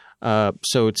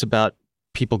 So it's about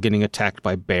people getting attacked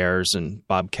by bears and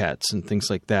bobcats and things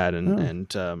like that.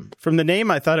 And from the name,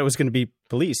 I thought it was going to be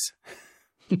police.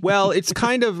 Well, it's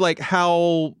kind of like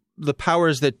how the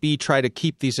powers that be try to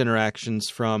keep these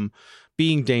interactions from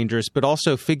being dangerous, but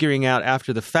also figuring out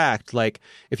after the fact, like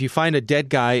if you find a dead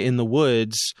guy in the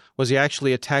woods, was he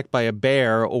actually attacked by a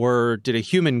bear, or did a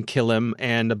human kill him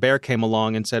and a bear came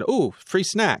along and said, "Ooh, free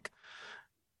snack,"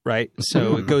 right?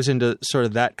 So it goes into sort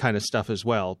of that kind of stuff as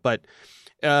well. But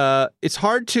it's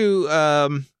hard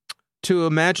to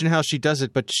imagine how she does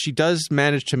it, but she does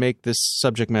manage to make this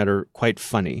subject matter quite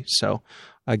funny. So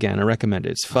again, I recommend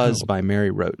it. It's Fuzz by Mary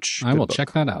Roach. I will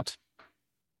check that out.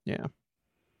 Yeah.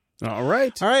 All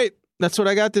right. That's what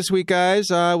I got this week, guys.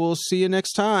 We'll see you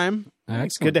next time.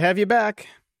 Thanks. Good to have you back.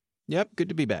 Yep. Good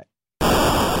to be back.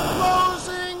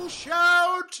 Closing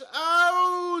shout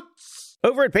outs.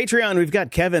 Over at Patreon, we've got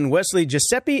Kevin, Wesley,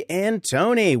 Giuseppe, and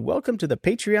Tony. Welcome to the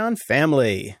Patreon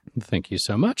family. Thank you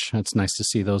so much. It's nice to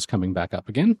see those coming back up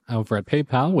again. Over at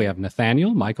PayPal, we have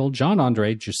Nathaniel, Michael, John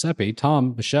Andre, Giuseppe,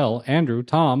 Tom, Michelle, Andrew,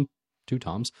 Tom, 2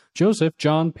 Toms, Joseph,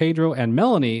 John, Pedro, and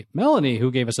Melanie,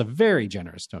 who gave us a very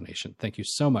generous donation. Thank you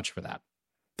so much for that.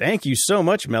 Thank you so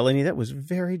much, Melanie. That was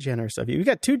very generous of you. We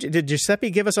got 2. Did Giuseppe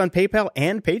give us on PayPal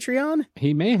and Patreon?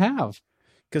 He may have.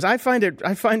 Because I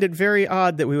find it very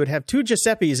odd that we would have 2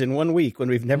 Giuseppes in 1 week when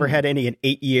we've never had any in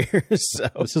 8 years. So.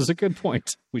 This is a good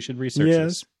point. We should research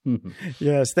this.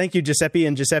 Yes. Thank you, Giuseppe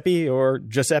and Giuseppe, or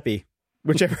Giuseppe,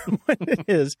 whichever one it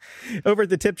is. Over at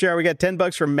the tip jar, we got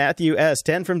 $10 from Matthew S.,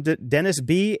 10 from Dennis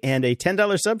B., and a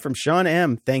 $10 sub from Sean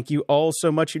M. Thank you all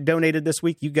so much who donated this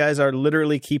week. You guys are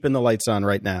literally keeping the lights on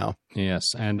right now.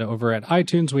 Yes, and over at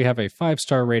iTunes, we have a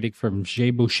 5-star rating from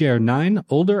J. Boucher 9,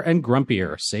 older and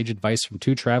grumpier. Sage advice from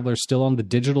 2 travelers still on the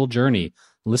digital journey.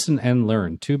 Listen and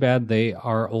learn. Too bad they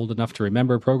are old enough to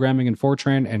remember programming in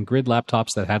Fortran and grid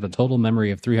laptops that had a total memory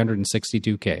of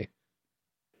 362K.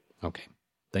 Okay,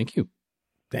 thank you.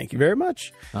 Thank you very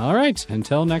much. All right.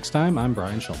 Until next time, I'm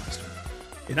Brian Schulmeister.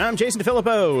 And I'm Jason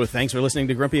DeFilippo. Thanks for listening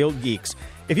to Grumpy Old Geeks.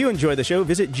 If you enjoy the show,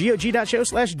 visit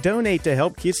gog.show/donate to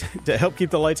help keep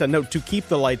the lights on. No, to keep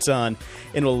the lights on,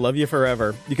 and we'll love you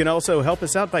forever. You can also help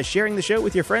us out by sharing the show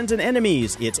with your friends and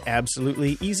enemies. It's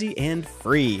absolutely easy and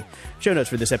free. Show notes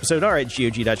for this episode are at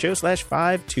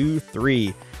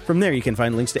gog.show/523. From there, you can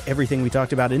find links to everything we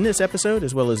talked about in this episode,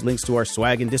 as well as links to our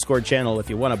swag and Discord channel if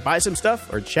you want to buy some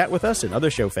stuff or chat with us and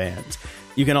other show fans.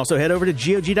 You can also head over to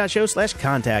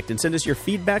gog.show/contact and send us your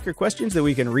feedback or questions that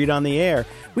we can read on the air.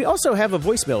 We also have a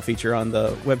voicemail feature on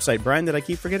the website, Brian, that I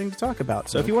keep forgetting to talk about.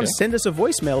 So if you want to send us a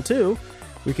voicemail too,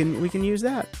 we can use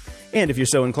that. And if you're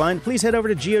so inclined, please head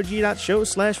over to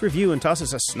gog.show/review and toss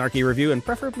us a snarky review and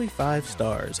preferably 5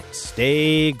 stars.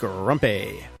 Stay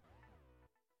grumpy.